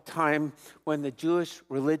also a time when the Jewish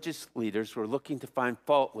religious leaders were looking to find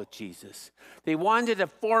fault with Jesus. They wanted a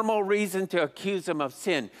formal reason to accuse him of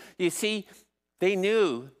sin. You see, they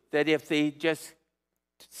knew that if they just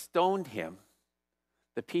stoned him,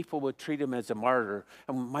 the people would treat him as a martyr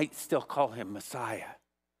and might still call him Messiah.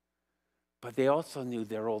 But they also knew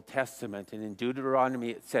their Old Testament, and in Deuteronomy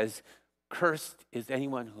it says, "Cursed is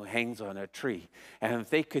anyone who hangs on a tree." And if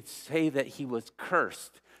they could say that he was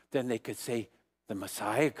cursed, then they could say the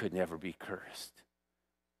Messiah could never be cursed.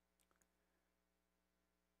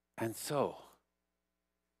 And so,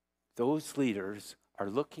 those leaders are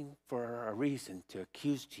looking for a reason to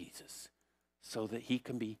accuse Jesus so that he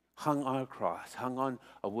can be hung on a cross, hung on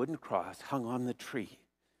a wooden cross, hung on the tree.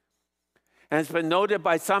 And it's been noted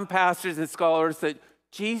by some pastors and scholars that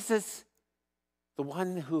Jesus, the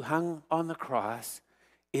one who hung on the cross,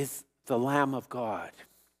 is the Lamb of God.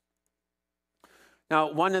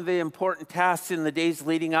 Now, one of the important tasks in the days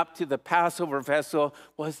leading up to the Passover festival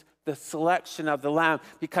was the selection of the lamb,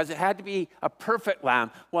 because it had to be a perfect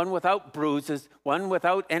lamb, one without bruises, one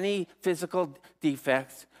without any physical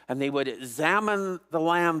defects, and they would examine the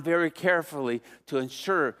lamb very carefully to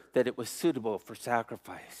ensure that it was suitable for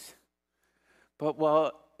sacrifice. But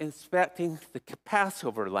while inspecting the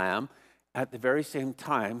Passover lamb, at the very same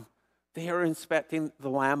time, they are inspecting the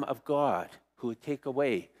Lamb of God who would take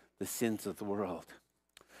away the sins of the world.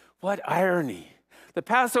 What irony! The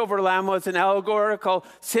Passover lamb was an allegorical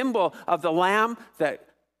symbol of the Lamb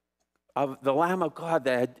of God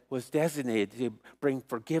that was designated to bring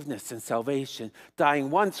forgiveness and salvation, dying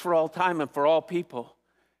once for all time and for all people.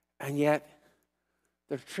 And yet,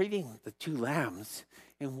 they're treating the two lambs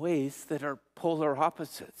in ways that are polar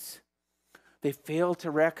opposites. They fail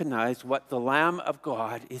to recognize what the Lamb of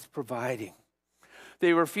God is providing.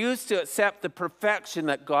 They refuse to accept the perfection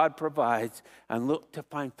that God provides and look to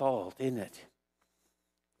find fault in it.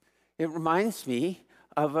 It reminds me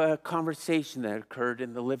of a conversation that occurred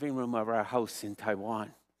in the living room of our house in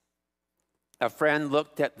Taiwan. A friend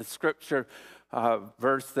looked at the scripture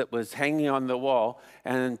verse that was hanging on the wall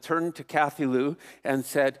and turned to Kathy-Lu and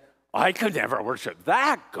said, "I could never worship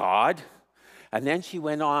that God." And then she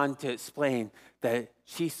went on to explain that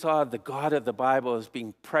she saw the God of the Bible as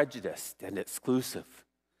being prejudiced and exclusive.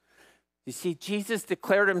 You see, Jesus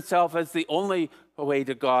declared himself as the only way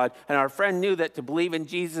to God, and our friend knew that to believe in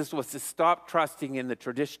Jesus was to stop trusting in the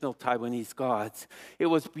traditional Taiwanese gods. It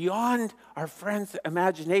was beyond our friend's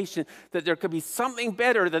imagination that there could be something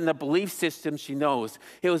better than the belief system she knows.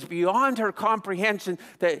 It was beyond her comprehension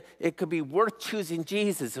that it could be worth choosing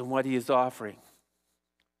Jesus and what he is offering.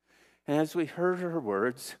 And as we heard her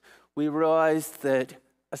words, we realized that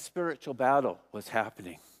a spiritual battle was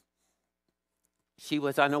happening. She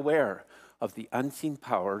was unaware of the unseen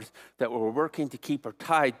powers that were working to keep her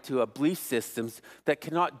tied to a belief systems that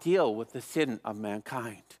cannot deal with the sin of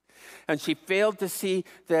mankind. And she failed to see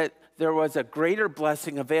that there was a greater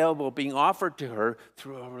blessing available being offered to her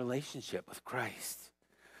through a relationship with Christ.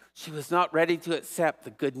 She was not ready to accept the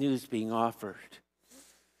good news being offered.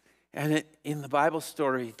 And in the Bible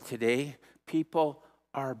story today, people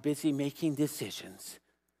are busy making decisions,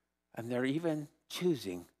 and they're even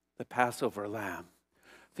choosing the Passover lamb.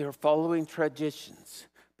 They're following traditions,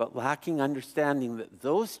 but lacking understanding that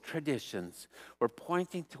those traditions were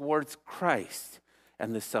pointing towards Christ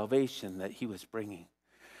and the salvation that he was bringing.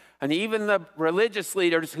 And even the religious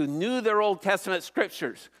leaders who knew their Old Testament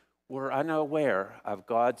scriptures were unaware of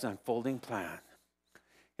God's unfolding plan.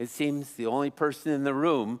 It seems the only person in the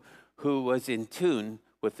room who was in tune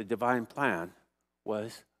with the divine plan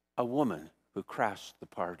was a woman who crashed the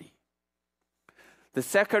party. The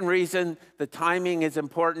second reason the timing is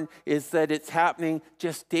important is that it's happening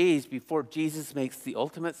just days before Jesus makes the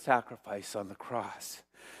ultimate sacrifice on the cross.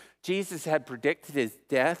 Jesus had predicted his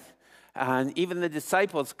death, and even the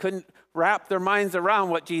disciples couldn't wrap their minds around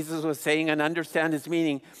what Jesus was saying and understand his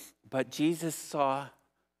meaning. But Jesus saw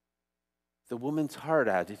the woman's heart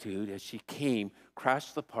attitude as she came,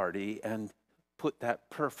 crashed the party, and put that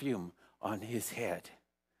perfume on his head.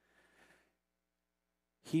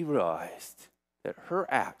 He realized that her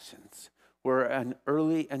actions were an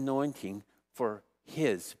early anointing for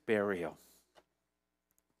his burial.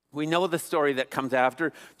 We know the story that comes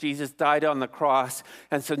after. Jesus died on the cross,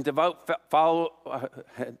 and some devout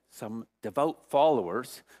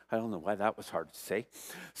followers, I don't know why that was hard to say,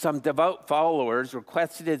 some devout followers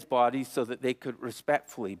requested his body so that they could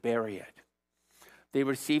respectfully bury it. They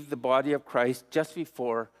received the body of Christ just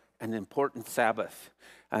before an important Sabbath,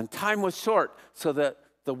 and time was short, so that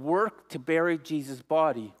the work to bury Jesus'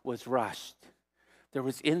 body was rushed. There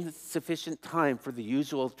was insufficient time for the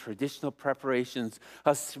usual traditional preparations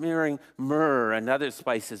of smearing myrrh and other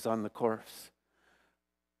spices on the corpse.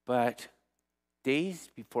 But days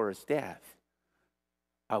before his death,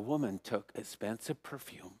 a woman took expensive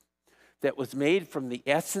perfume that was made from the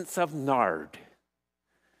essence of nard.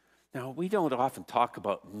 Now, we don't often talk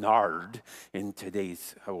about nard in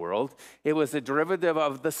today's world. It was a derivative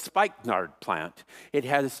of the spikenard plant. It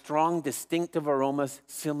had a strong, distinctive aromas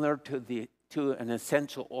similar to an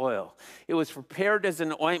essential oil. It was prepared as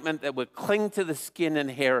an ointment that would cling to the skin and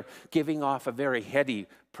hair, giving off a very heady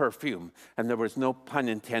perfume. And there was no pun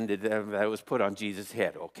intended that was put on Jesus'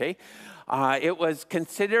 head, okay? It was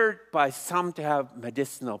considered by some to have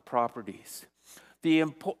medicinal properties.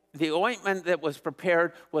 The ointment that was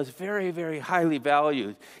prepared was very, very highly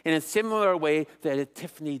valued in a similar way that a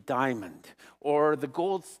Tiffany diamond or the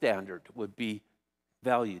gold standard would be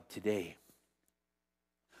valued today.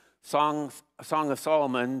 Song of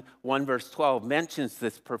Solomon 1 verse 12 mentions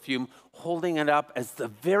this perfume, holding it up as the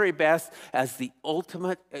very best, as the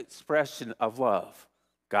ultimate expression of love.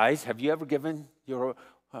 Guys, have you ever given your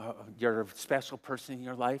special person in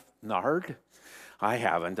your life nard? I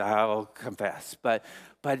haven't, I'll confess. But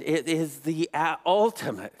it is the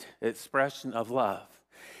ultimate expression of love.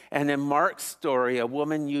 And in Mark's story, a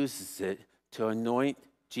woman uses it to anoint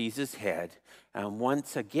Jesus' head. And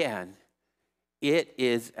once again, it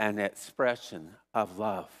is an expression of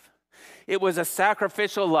love. It was a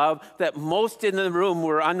sacrificial love that most in the room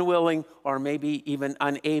were unwilling or maybe even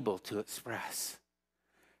unable to express.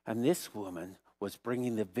 And this woman was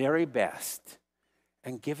bringing the very best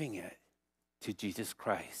and giving it to Jesus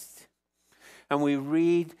Christ. And we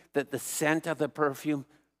read that the scent of the perfume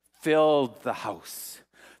filled the house.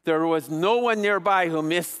 There was no one nearby who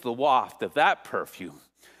missed the waft of that perfume.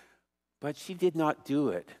 But she did not do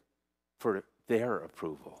it for their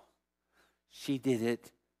approval. She did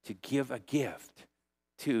it to give a gift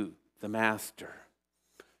to the Master.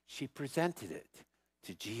 She presented it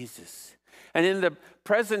to Jesus. And in the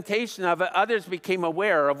presentation of it, others became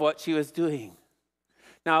aware of what she was doing.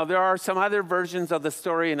 Now, there are some other versions of the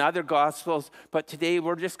story in other Gospels, but today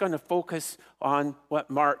we're just going to focus on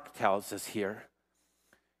what Mark tells us here.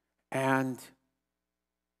 And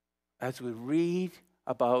as we read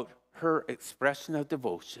about her expression of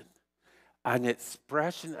devotion, an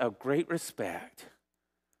expression of great respect,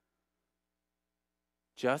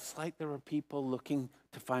 just like there were people looking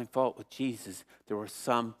to find fault with Jesus, there were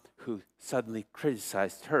some who suddenly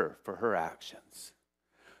criticized her for her actions.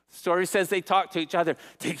 The story says they talked to each other.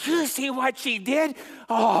 Did you see what she did?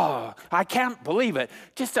 Oh, I can't believe it.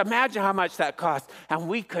 Just imagine how much that cost. And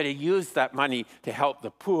we could have used that money to help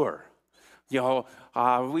the poor. You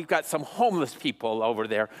know, we've got some homeless people over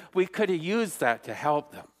there. We could have used that to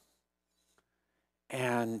help them.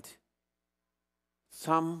 And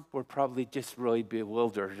some were probably just really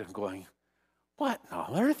bewildered and going, what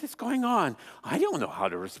on earth is going on? I don't know how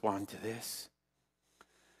to respond to this.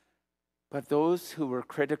 But those who were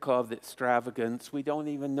critical of the extravagance, we don't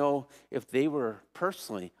even know if they were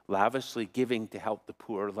personally lavishly giving to help the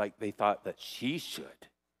poor like they thought that she should.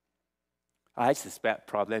 I suspect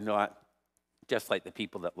probably not, just like the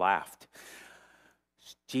people that laughed.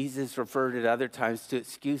 Jesus referred at other times to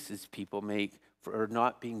excuses people make for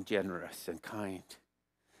not being generous and kind.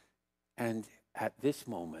 And at this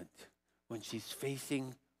moment, when she's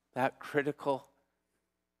facing that critical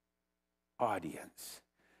audience,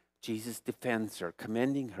 Jesus defends her,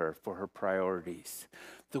 commending her for her priorities.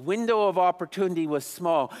 The window of opportunity was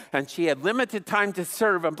small, and she had limited time to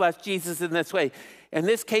serve and bless Jesus in this way. In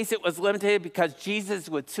this case, it was limited because Jesus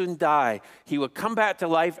would soon die. He would come back to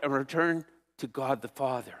life and return to God the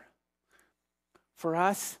Father. For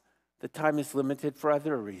us, the time is limited for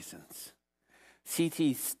other reasons.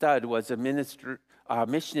 C.T. Studd was a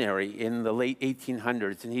missionary in the late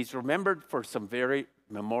 1800s, and he's remembered for some very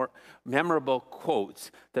memorable quotes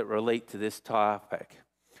that relate to this topic.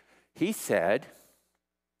 He said,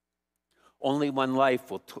 only one life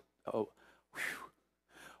will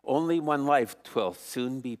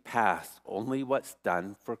soon be past. Only what's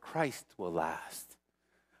done for Christ will last.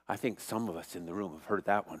 I think some of us in the room have heard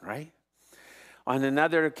that one, right? On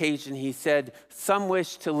another occasion, he said, some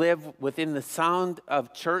wish to live within the sound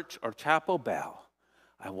of church or chapel bell.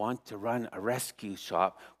 I want to run a rescue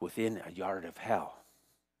shop within a yard of hell.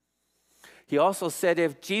 He also said,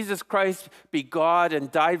 if Jesus Christ be God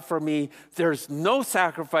and died for me, there's no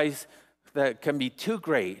sacrifice that can be too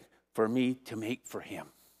great for me to make for him.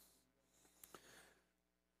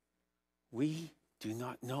 We do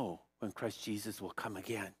not know when Christ Jesus will come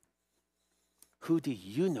again. Who do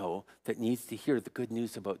you know that needs to hear the good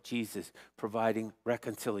news about Jesus providing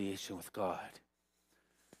reconciliation with God?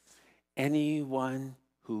 Anyone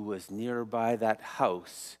who was nearby that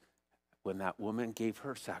house when that woman gave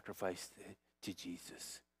her sacrifice to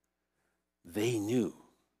Jesus, they knew.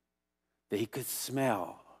 They could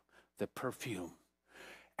smell the perfume,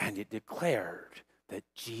 and it declared that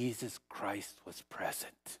Jesus Christ was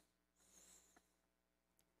present.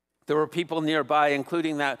 There were people nearby,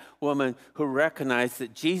 including that woman, who recognized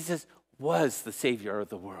that Jesus was the Savior of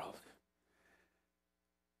the world.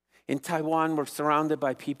 In Taiwan, we're surrounded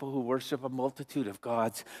by people who worship a multitude of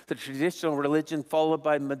gods. The traditional religion, followed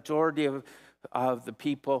by the majority of the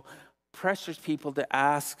people, pressures people to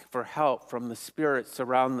ask for help from the spirits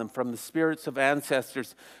around them, from the spirits of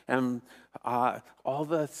ancestors, and all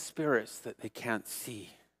the spirits that they can't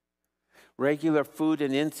see. Regular food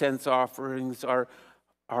and incense offerings are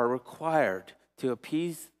required to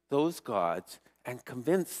appease those gods and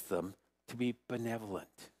convince them to be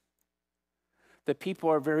benevolent. The people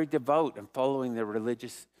are very devout in following their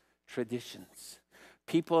religious traditions.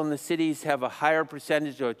 People in the cities have a higher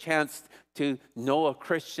percentage of a chance to know a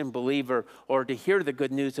Christian believer or to hear the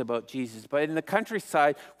good news about Jesus. But in the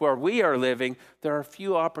countryside where we are living, there are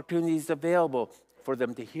few opportunities available for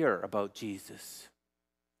them to hear about Jesus.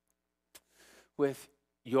 With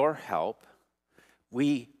your help,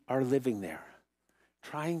 we are living there,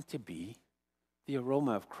 trying to be the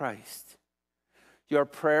aroma of Christ. Your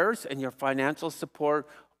prayers and your financial support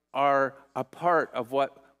are a part of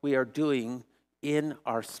what we are doing in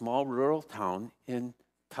our small rural town in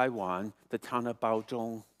Taiwan, the town of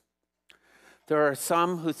Baozhong. There are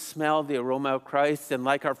some who smell the aroma of Christ and,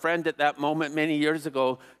 like our friend at that moment many years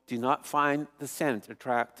ago, do not find the scent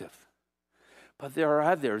attractive. But there are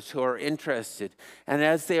others who are interested. And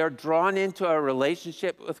as they are drawn into a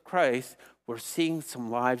relationship with Christ, we're seeing some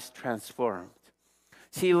lives transformed.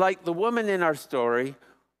 See, like the woman in our story,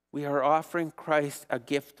 we are offering Christ a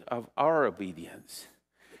gift of our obedience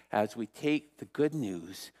as we take the good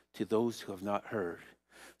news to those who have not heard.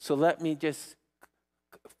 So let me just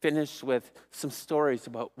finish with some stories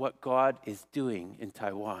about what God is doing in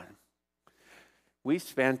Taiwan. We've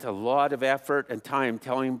spent a lot of effort and time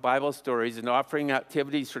telling Bible stories and offering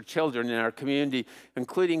activities for children in our community,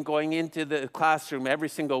 including going into the classroom every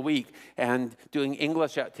single week and doing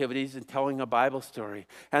English activities and telling a Bible story.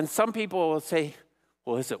 And some people will say,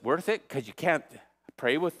 well, is it worth it? Because you can't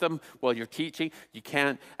pray with them while you're teaching. You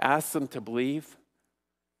can't ask them to believe.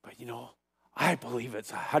 But I believe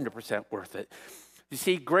it's 100% worth it. You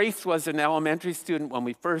see, Grace was an elementary student when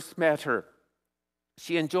we first met her.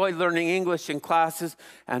 She enjoyed learning English in classes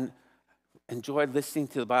and enjoyed listening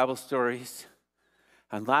to the Bible stories.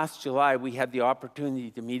 And last July, we had the opportunity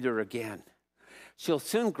to meet her again. She'll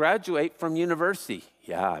soon graduate from university.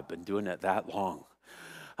 Yeah, I've been doing it that long.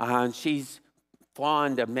 And she's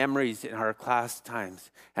fond of memories in our class times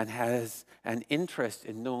and has an interest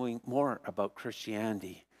in knowing more about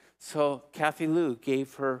Christianity. So Kathy-Lu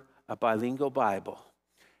gave her a bilingual Bible,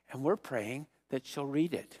 and we're praying that she'll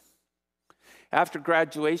read it. After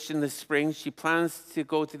graduation this spring, she plans to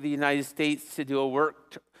go to the United States to do a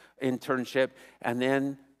work internship, and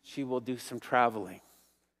then she will do some traveling.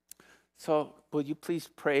 So will you please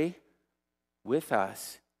pray with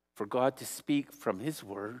us for God to speak from His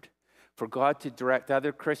Word, for God to direct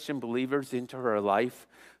other Christian believers into her life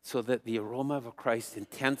so that the aroma of Christ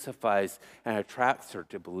intensifies and attracts her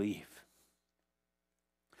to believe.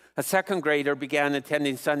 A second grader began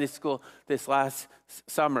attending Sunday school this last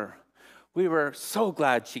summer. We were so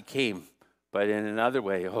glad she came, but in another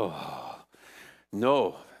way,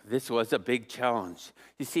 no, this was a big challenge.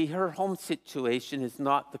 You see, her home situation is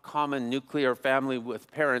not the common nuclear family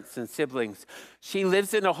with parents and siblings. She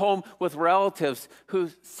lives in a home with relatives who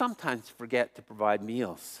sometimes forget to provide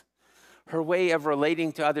meals. Her way of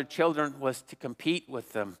relating to other children was to compete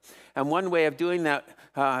with them. And one way of doing that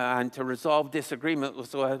and to resolve disagreement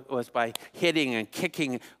was by hitting and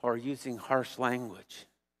kicking or using harsh language.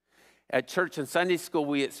 At church and Sunday school,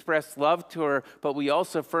 we expressed love to her, but we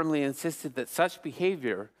also firmly insisted that such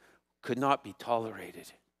behavior could not be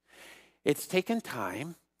tolerated. It's taken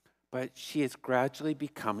time, but she is gradually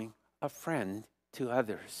becoming a friend to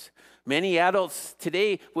others. Many adults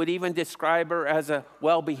today would even describe her as a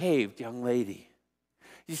well-behaved young lady.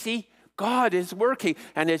 You see, God is working,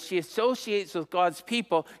 and as she associates with God's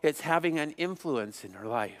people, it's having an influence in her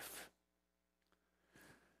life.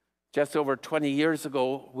 Just over 20 years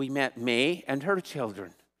ago, we met May and her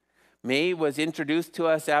children. May was introduced to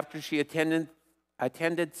us after she attended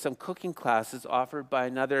some cooking classes offered by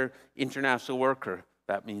another international worker.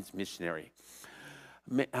 That means missionary.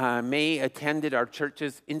 May attended our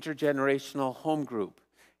church's intergenerational home group,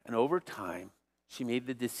 and over time, she made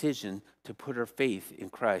the decision to put her faith in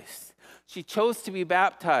Christ. She chose to be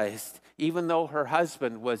baptized, even though her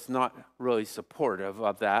husband was not really supportive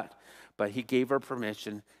of that, but he gave her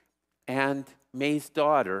permission, and May's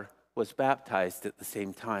daughter was baptized at the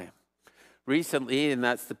same time. Recently, and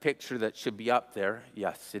that's the picture that should be up there.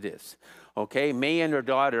 Yes, it is. Okay, May and her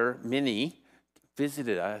daughter, Minnie,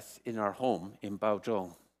 visited us in our home in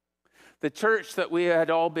Baozhong. The church that we had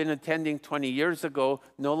all been attending 20 years ago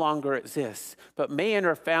no longer exists, but May and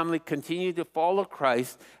her family continue to follow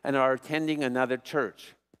Christ and are attending another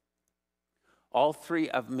church. All three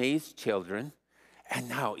of May's children, and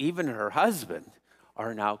now even her husband,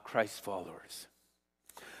 are now Christ followers.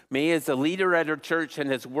 May is a leader at her church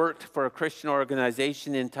and has worked for a Christian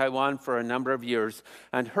organization in Taiwan for a number of years.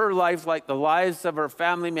 And her life, like the lives of her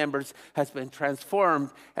family members, has been transformed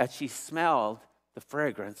as she smelled the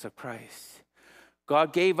fragrance of Christ.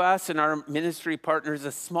 God gave us and our ministry partners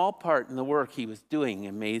a small part in the work he was doing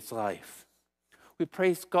in May's life. We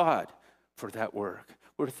praise God for that work.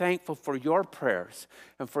 We're thankful for your prayers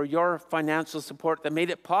and for your financial support that made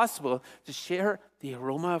it possible to share the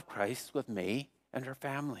aroma of Christ with May and her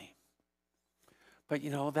family. But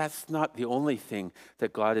that's not the only thing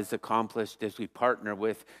that God has accomplished as we partner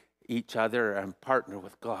with each other and partner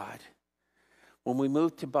with God. When we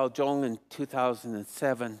moved to Baozhong in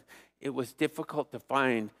 2007, it was difficult to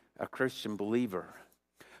find a Christian believer.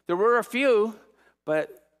 There were a few,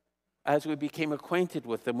 but as we became acquainted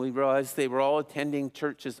with them, we realized they were all attending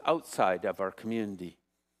churches outside of our community.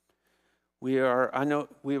 We were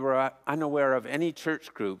unaware of any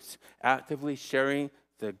church groups actively sharing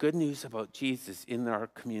the good news about Jesus in our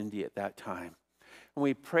community at that time. And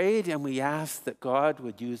we prayed and we asked that God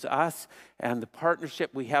would use us and the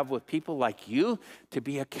partnership we have with people like you to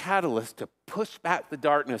be a catalyst to push back the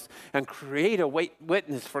darkness and create a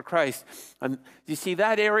witness for Christ. And you see,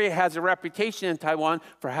 that area has a reputation in Taiwan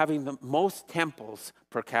for having the most temples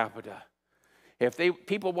per capita. If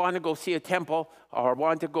people want to go see a temple or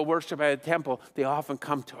want to go worship at a temple, they often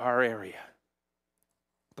come to our area.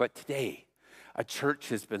 But today, a church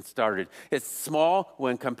has been started. It's small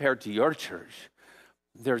when compared to your church.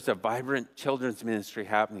 There's a vibrant children's ministry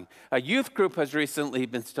happening. A youth group has recently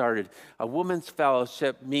been started. A women's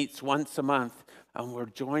fellowship meets once a month, and we're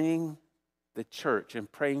joining the church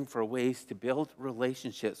and praying for ways to build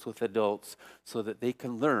relationships with adults so that they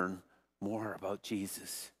can learn more about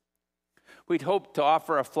Jesus. We'd hoped to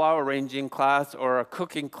offer a flower arranging class or a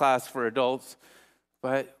cooking class for adults,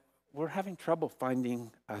 but we're having trouble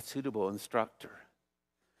finding a suitable instructor.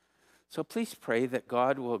 So please pray that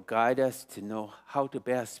God will guide us to know how to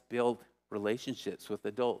best build relationships with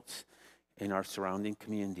adults in our surrounding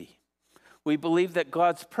community. We believe that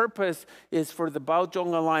God's purpose is for the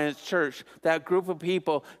Baozhong Alliance Church, that group of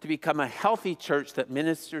people, to become a healthy church that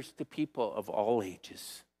ministers to people of all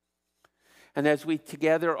ages. And as we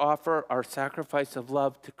together offer our sacrifice of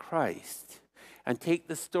love to Christ and take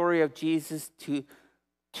the story of Jesus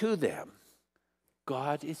to them,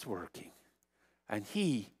 God is working and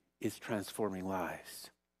he is transforming lives.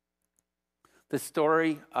 The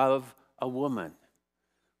story of a woman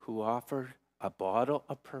who offered a bottle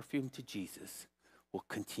of perfume to Jesus will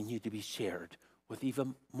continue to be shared with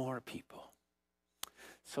even more people.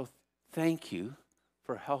 So thank you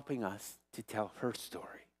for helping us to tell her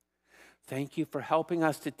story. Thank you for helping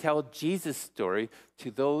us to tell Jesus' story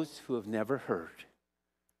to those who have never heard.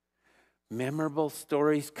 memorable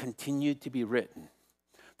stories continue to be written.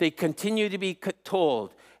 They continue to be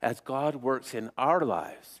told as God works in our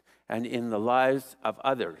lives and in the lives of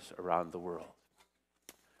others around the world.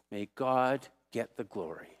 May God get the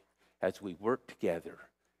glory as we work together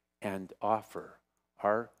and offer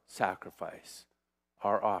our sacrifice,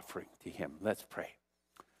 our offering to him. Let's pray.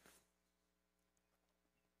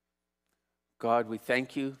 God, we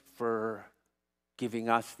thank you for giving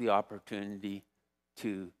us the opportunity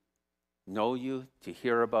to know you, to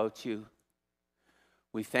hear about you.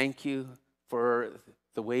 We thank you for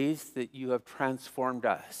the ways that you have transformed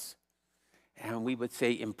us, and we would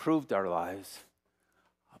say improved our lives,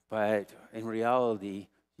 but in reality,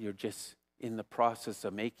 you're just in the process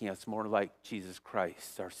of making us more like Jesus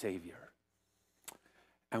Christ, our Savior.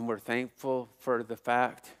 And we're thankful for the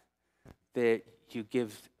fact that you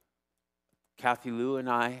give Kathy-Lu and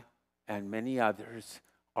I and many others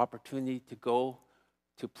opportunity to go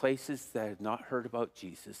to places that have not heard about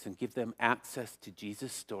Jesus and give them access to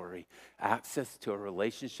Jesus' story, access to a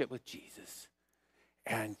relationship with Jesus.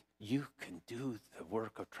 And you can do the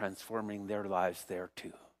work of transforming their lives there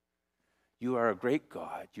too. You are a great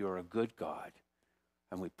God. You are a good God.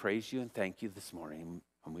 And we praise you and thank you this morning.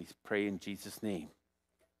 And we pray in Jesus' name.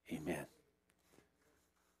 Amen.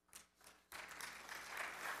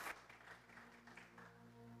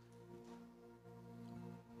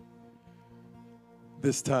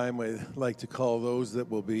 This time, I'd like to call those that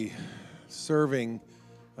will be serving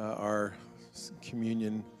our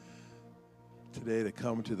communion today to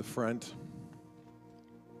come to the front.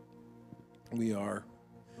 We are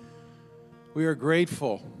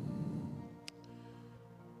grateful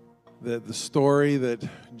that the story that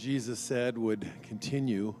Jesus said would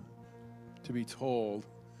continue to be told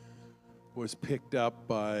was picked up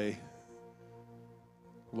by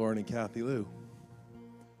Lorne and Kathy-Lu.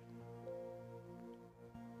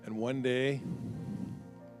 And one day,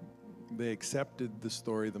 they accepted the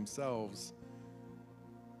story themselves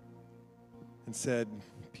and said,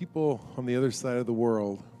 people on the other side of the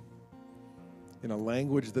world, in a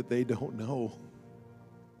language that they don't know,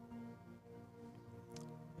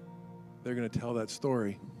 they're going to tell that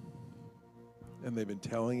story. And they've been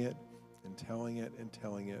telling it and telling it and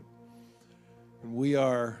telling it. And we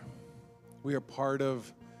are part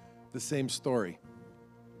of the same story.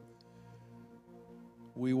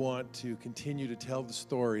 We want to continue to tell the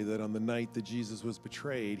story that on the night that Jesus was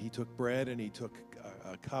betrayed, he took bread and he took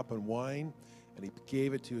a cup and wine and he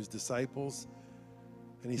gave it to his disciples.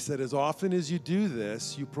 And he said, as often as you do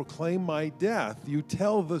this, you proclaim my death. You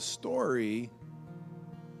tell the story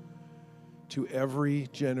to every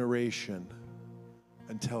generation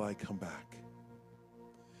until I come back.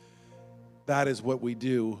 That is what we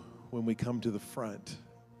do when we come to the front.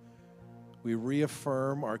 We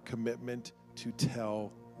reaffirm our commitment to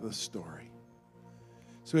tell the story.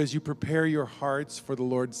 So as you prepare your hearts for the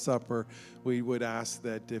Lord's Supper, we would ask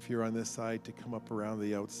that if you're on this side to come up around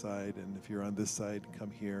the outside, and if you're on this side,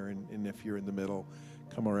 come here, and if you're in the middle,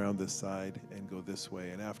 come around this side and go this way.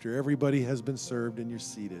 And after everybody has been served and you're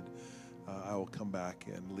seated, I will come back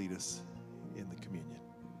and lead us in the communion.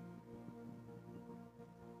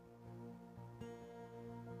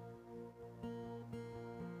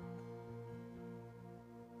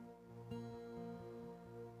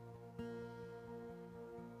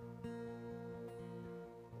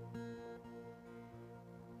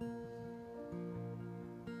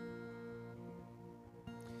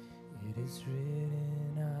 It is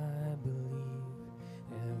written, I believe,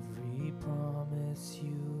 every promise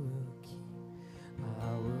you will keep.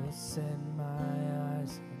 I will set my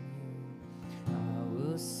eyes on you. I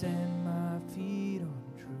will set my feet on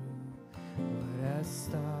true. What has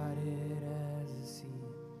started as a seed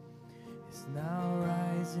is now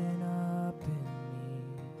rising up in me.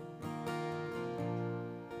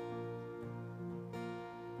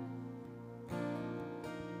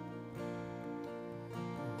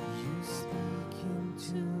 You speak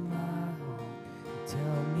into my heart,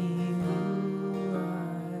 tell me who I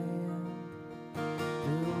am.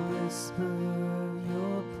 The whisper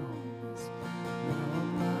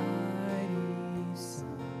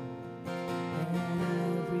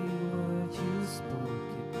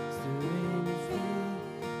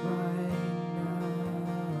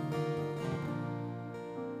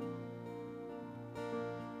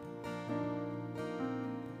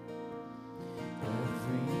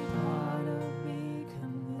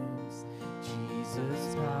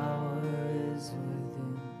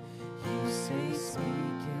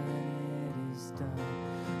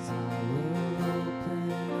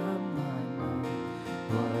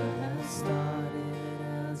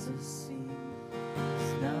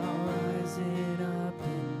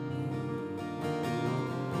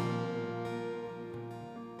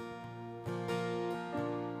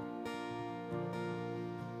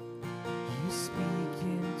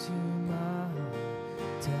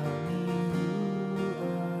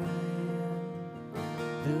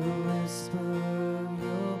the whisper of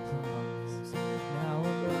your promise, now a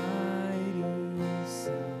mighty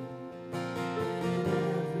sound. And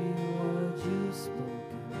every word you've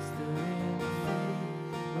spoken is stirring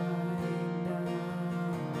faith right now.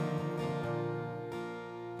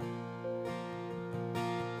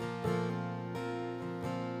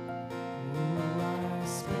 Oh, I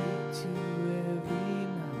speak to every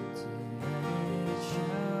mountain, and it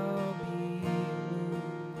shall be moved.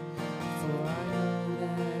 For I know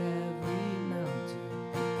that every mountain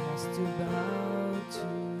has to bow to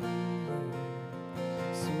you.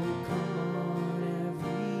 So come on,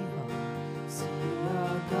 every heart, see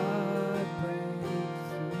our God break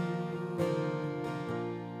through.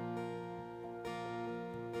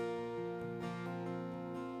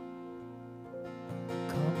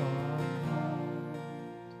 Come on, heart.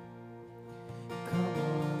 Come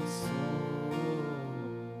on, soul.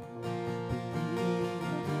 Believe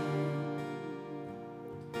again.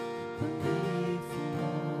 Believe for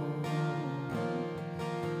more.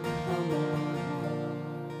 Come on, heart.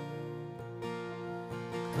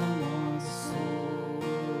 Come on, soul.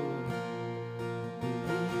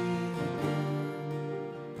 Believe again.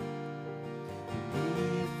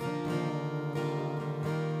 Believe for more.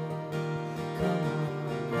 Come on,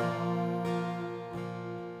 heart.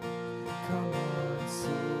 Come on,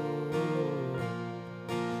 soul.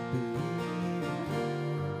 Believe again.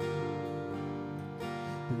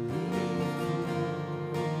 Believe for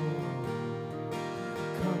more.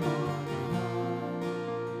 Come on, heart.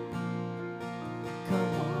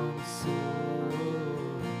 Come on, soul.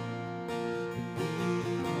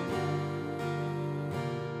 Believe again.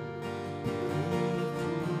 Believe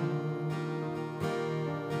for more.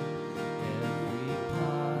 Every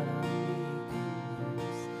part of me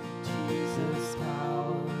confess Jesus'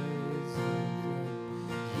 power is within.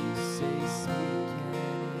 You say speak and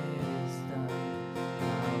it is done.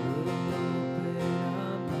 I will open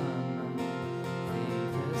up my mouth.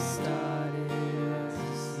 Faith has started as a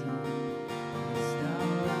seed, is now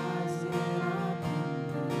rising up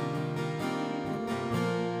in me.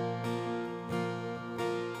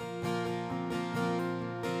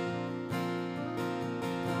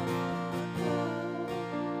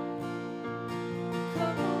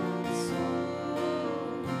 Come on, soul.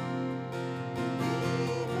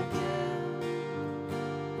 Believe again.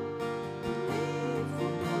 Believe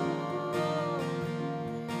for more.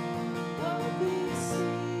 What we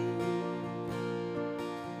see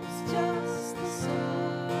is just the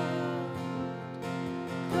sound.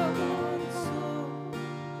 Come on, soul.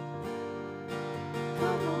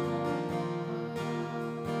 Come on.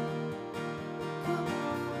 Come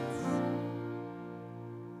on, soul.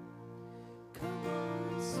 Come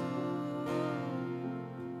on, soul.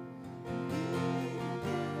 Believe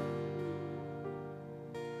again.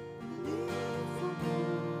 Believe for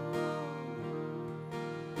more.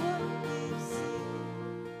 What we see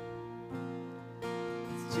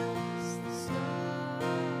is just the start.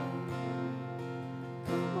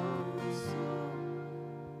 Come on, soul.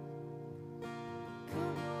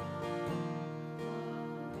 Come on.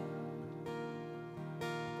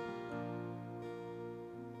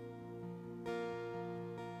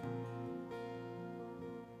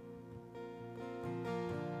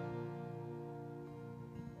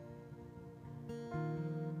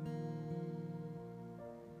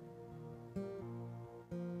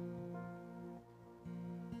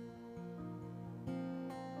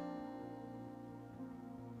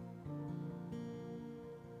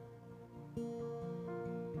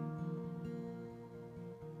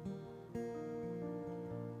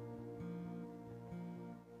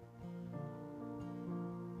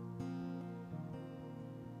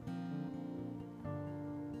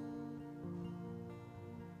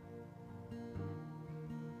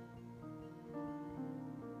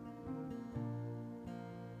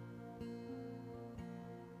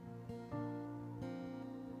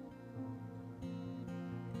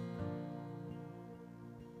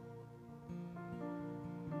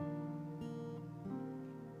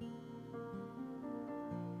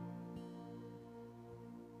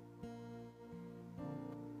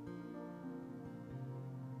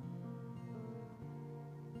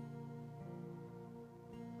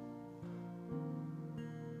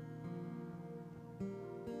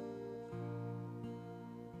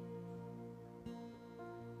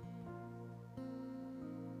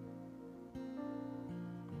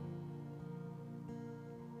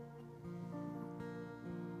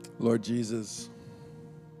 Lord Jesus,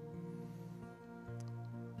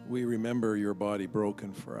 we remember your body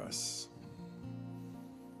broken for us.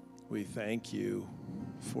 We thank you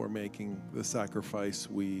for making the sacrifice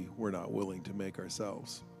we were not willing to make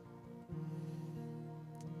ourselves.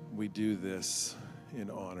 we do this in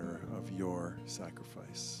honor of your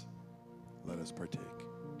sacrifice. Let us partake.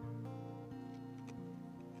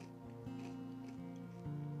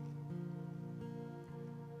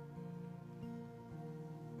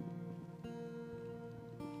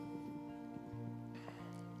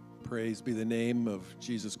 Praise be the name of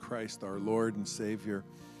Jesus Christ, our Lord and Savior.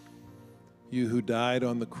 You who died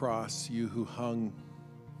on the cross, you who hung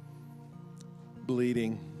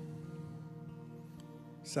bleeding,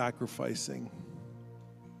 sacrificing,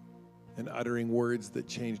 and uttering words that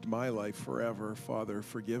changed my life forever. Father,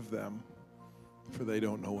 forgive them, for they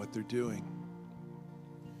don't know what they're doing.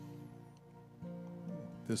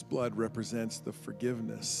 This blood represents the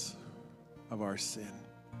forgiveness of our sin.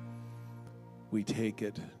 We take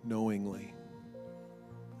it knowingly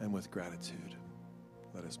and with gratitude.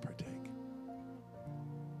 Let us partake.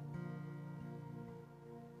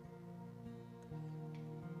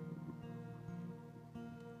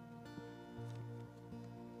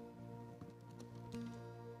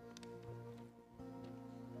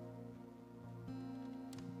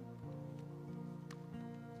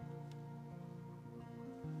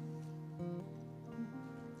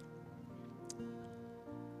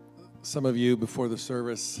 Some of you before the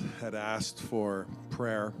service had asked for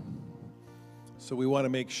prayer. So we want to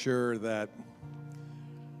make sure that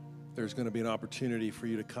there's going to be an opportunity for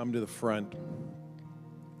you to come to the front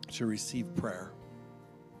to receive prayer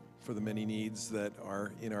for the many needs that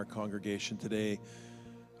are in our congregation today.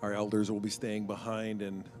 Our elders will be staying behind,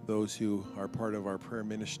 and those who are part of our prayer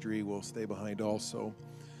ministry will stay behind also.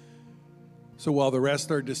 So while the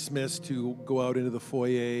rest are dismissed to go out into the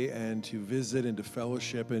foyer and to visit and to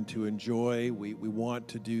fellowship and to enjoy, we want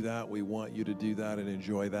to do that. We want you to do that and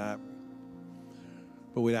enjoy that.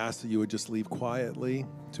 But we'd ask that you would just leave quietly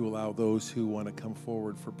to allow those who want to come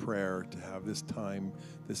forward for prayer to have this time,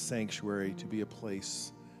 this sanctuary, to be a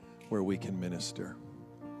place where we can minister.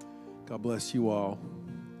 God bless you all.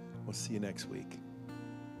 We'll see you next week.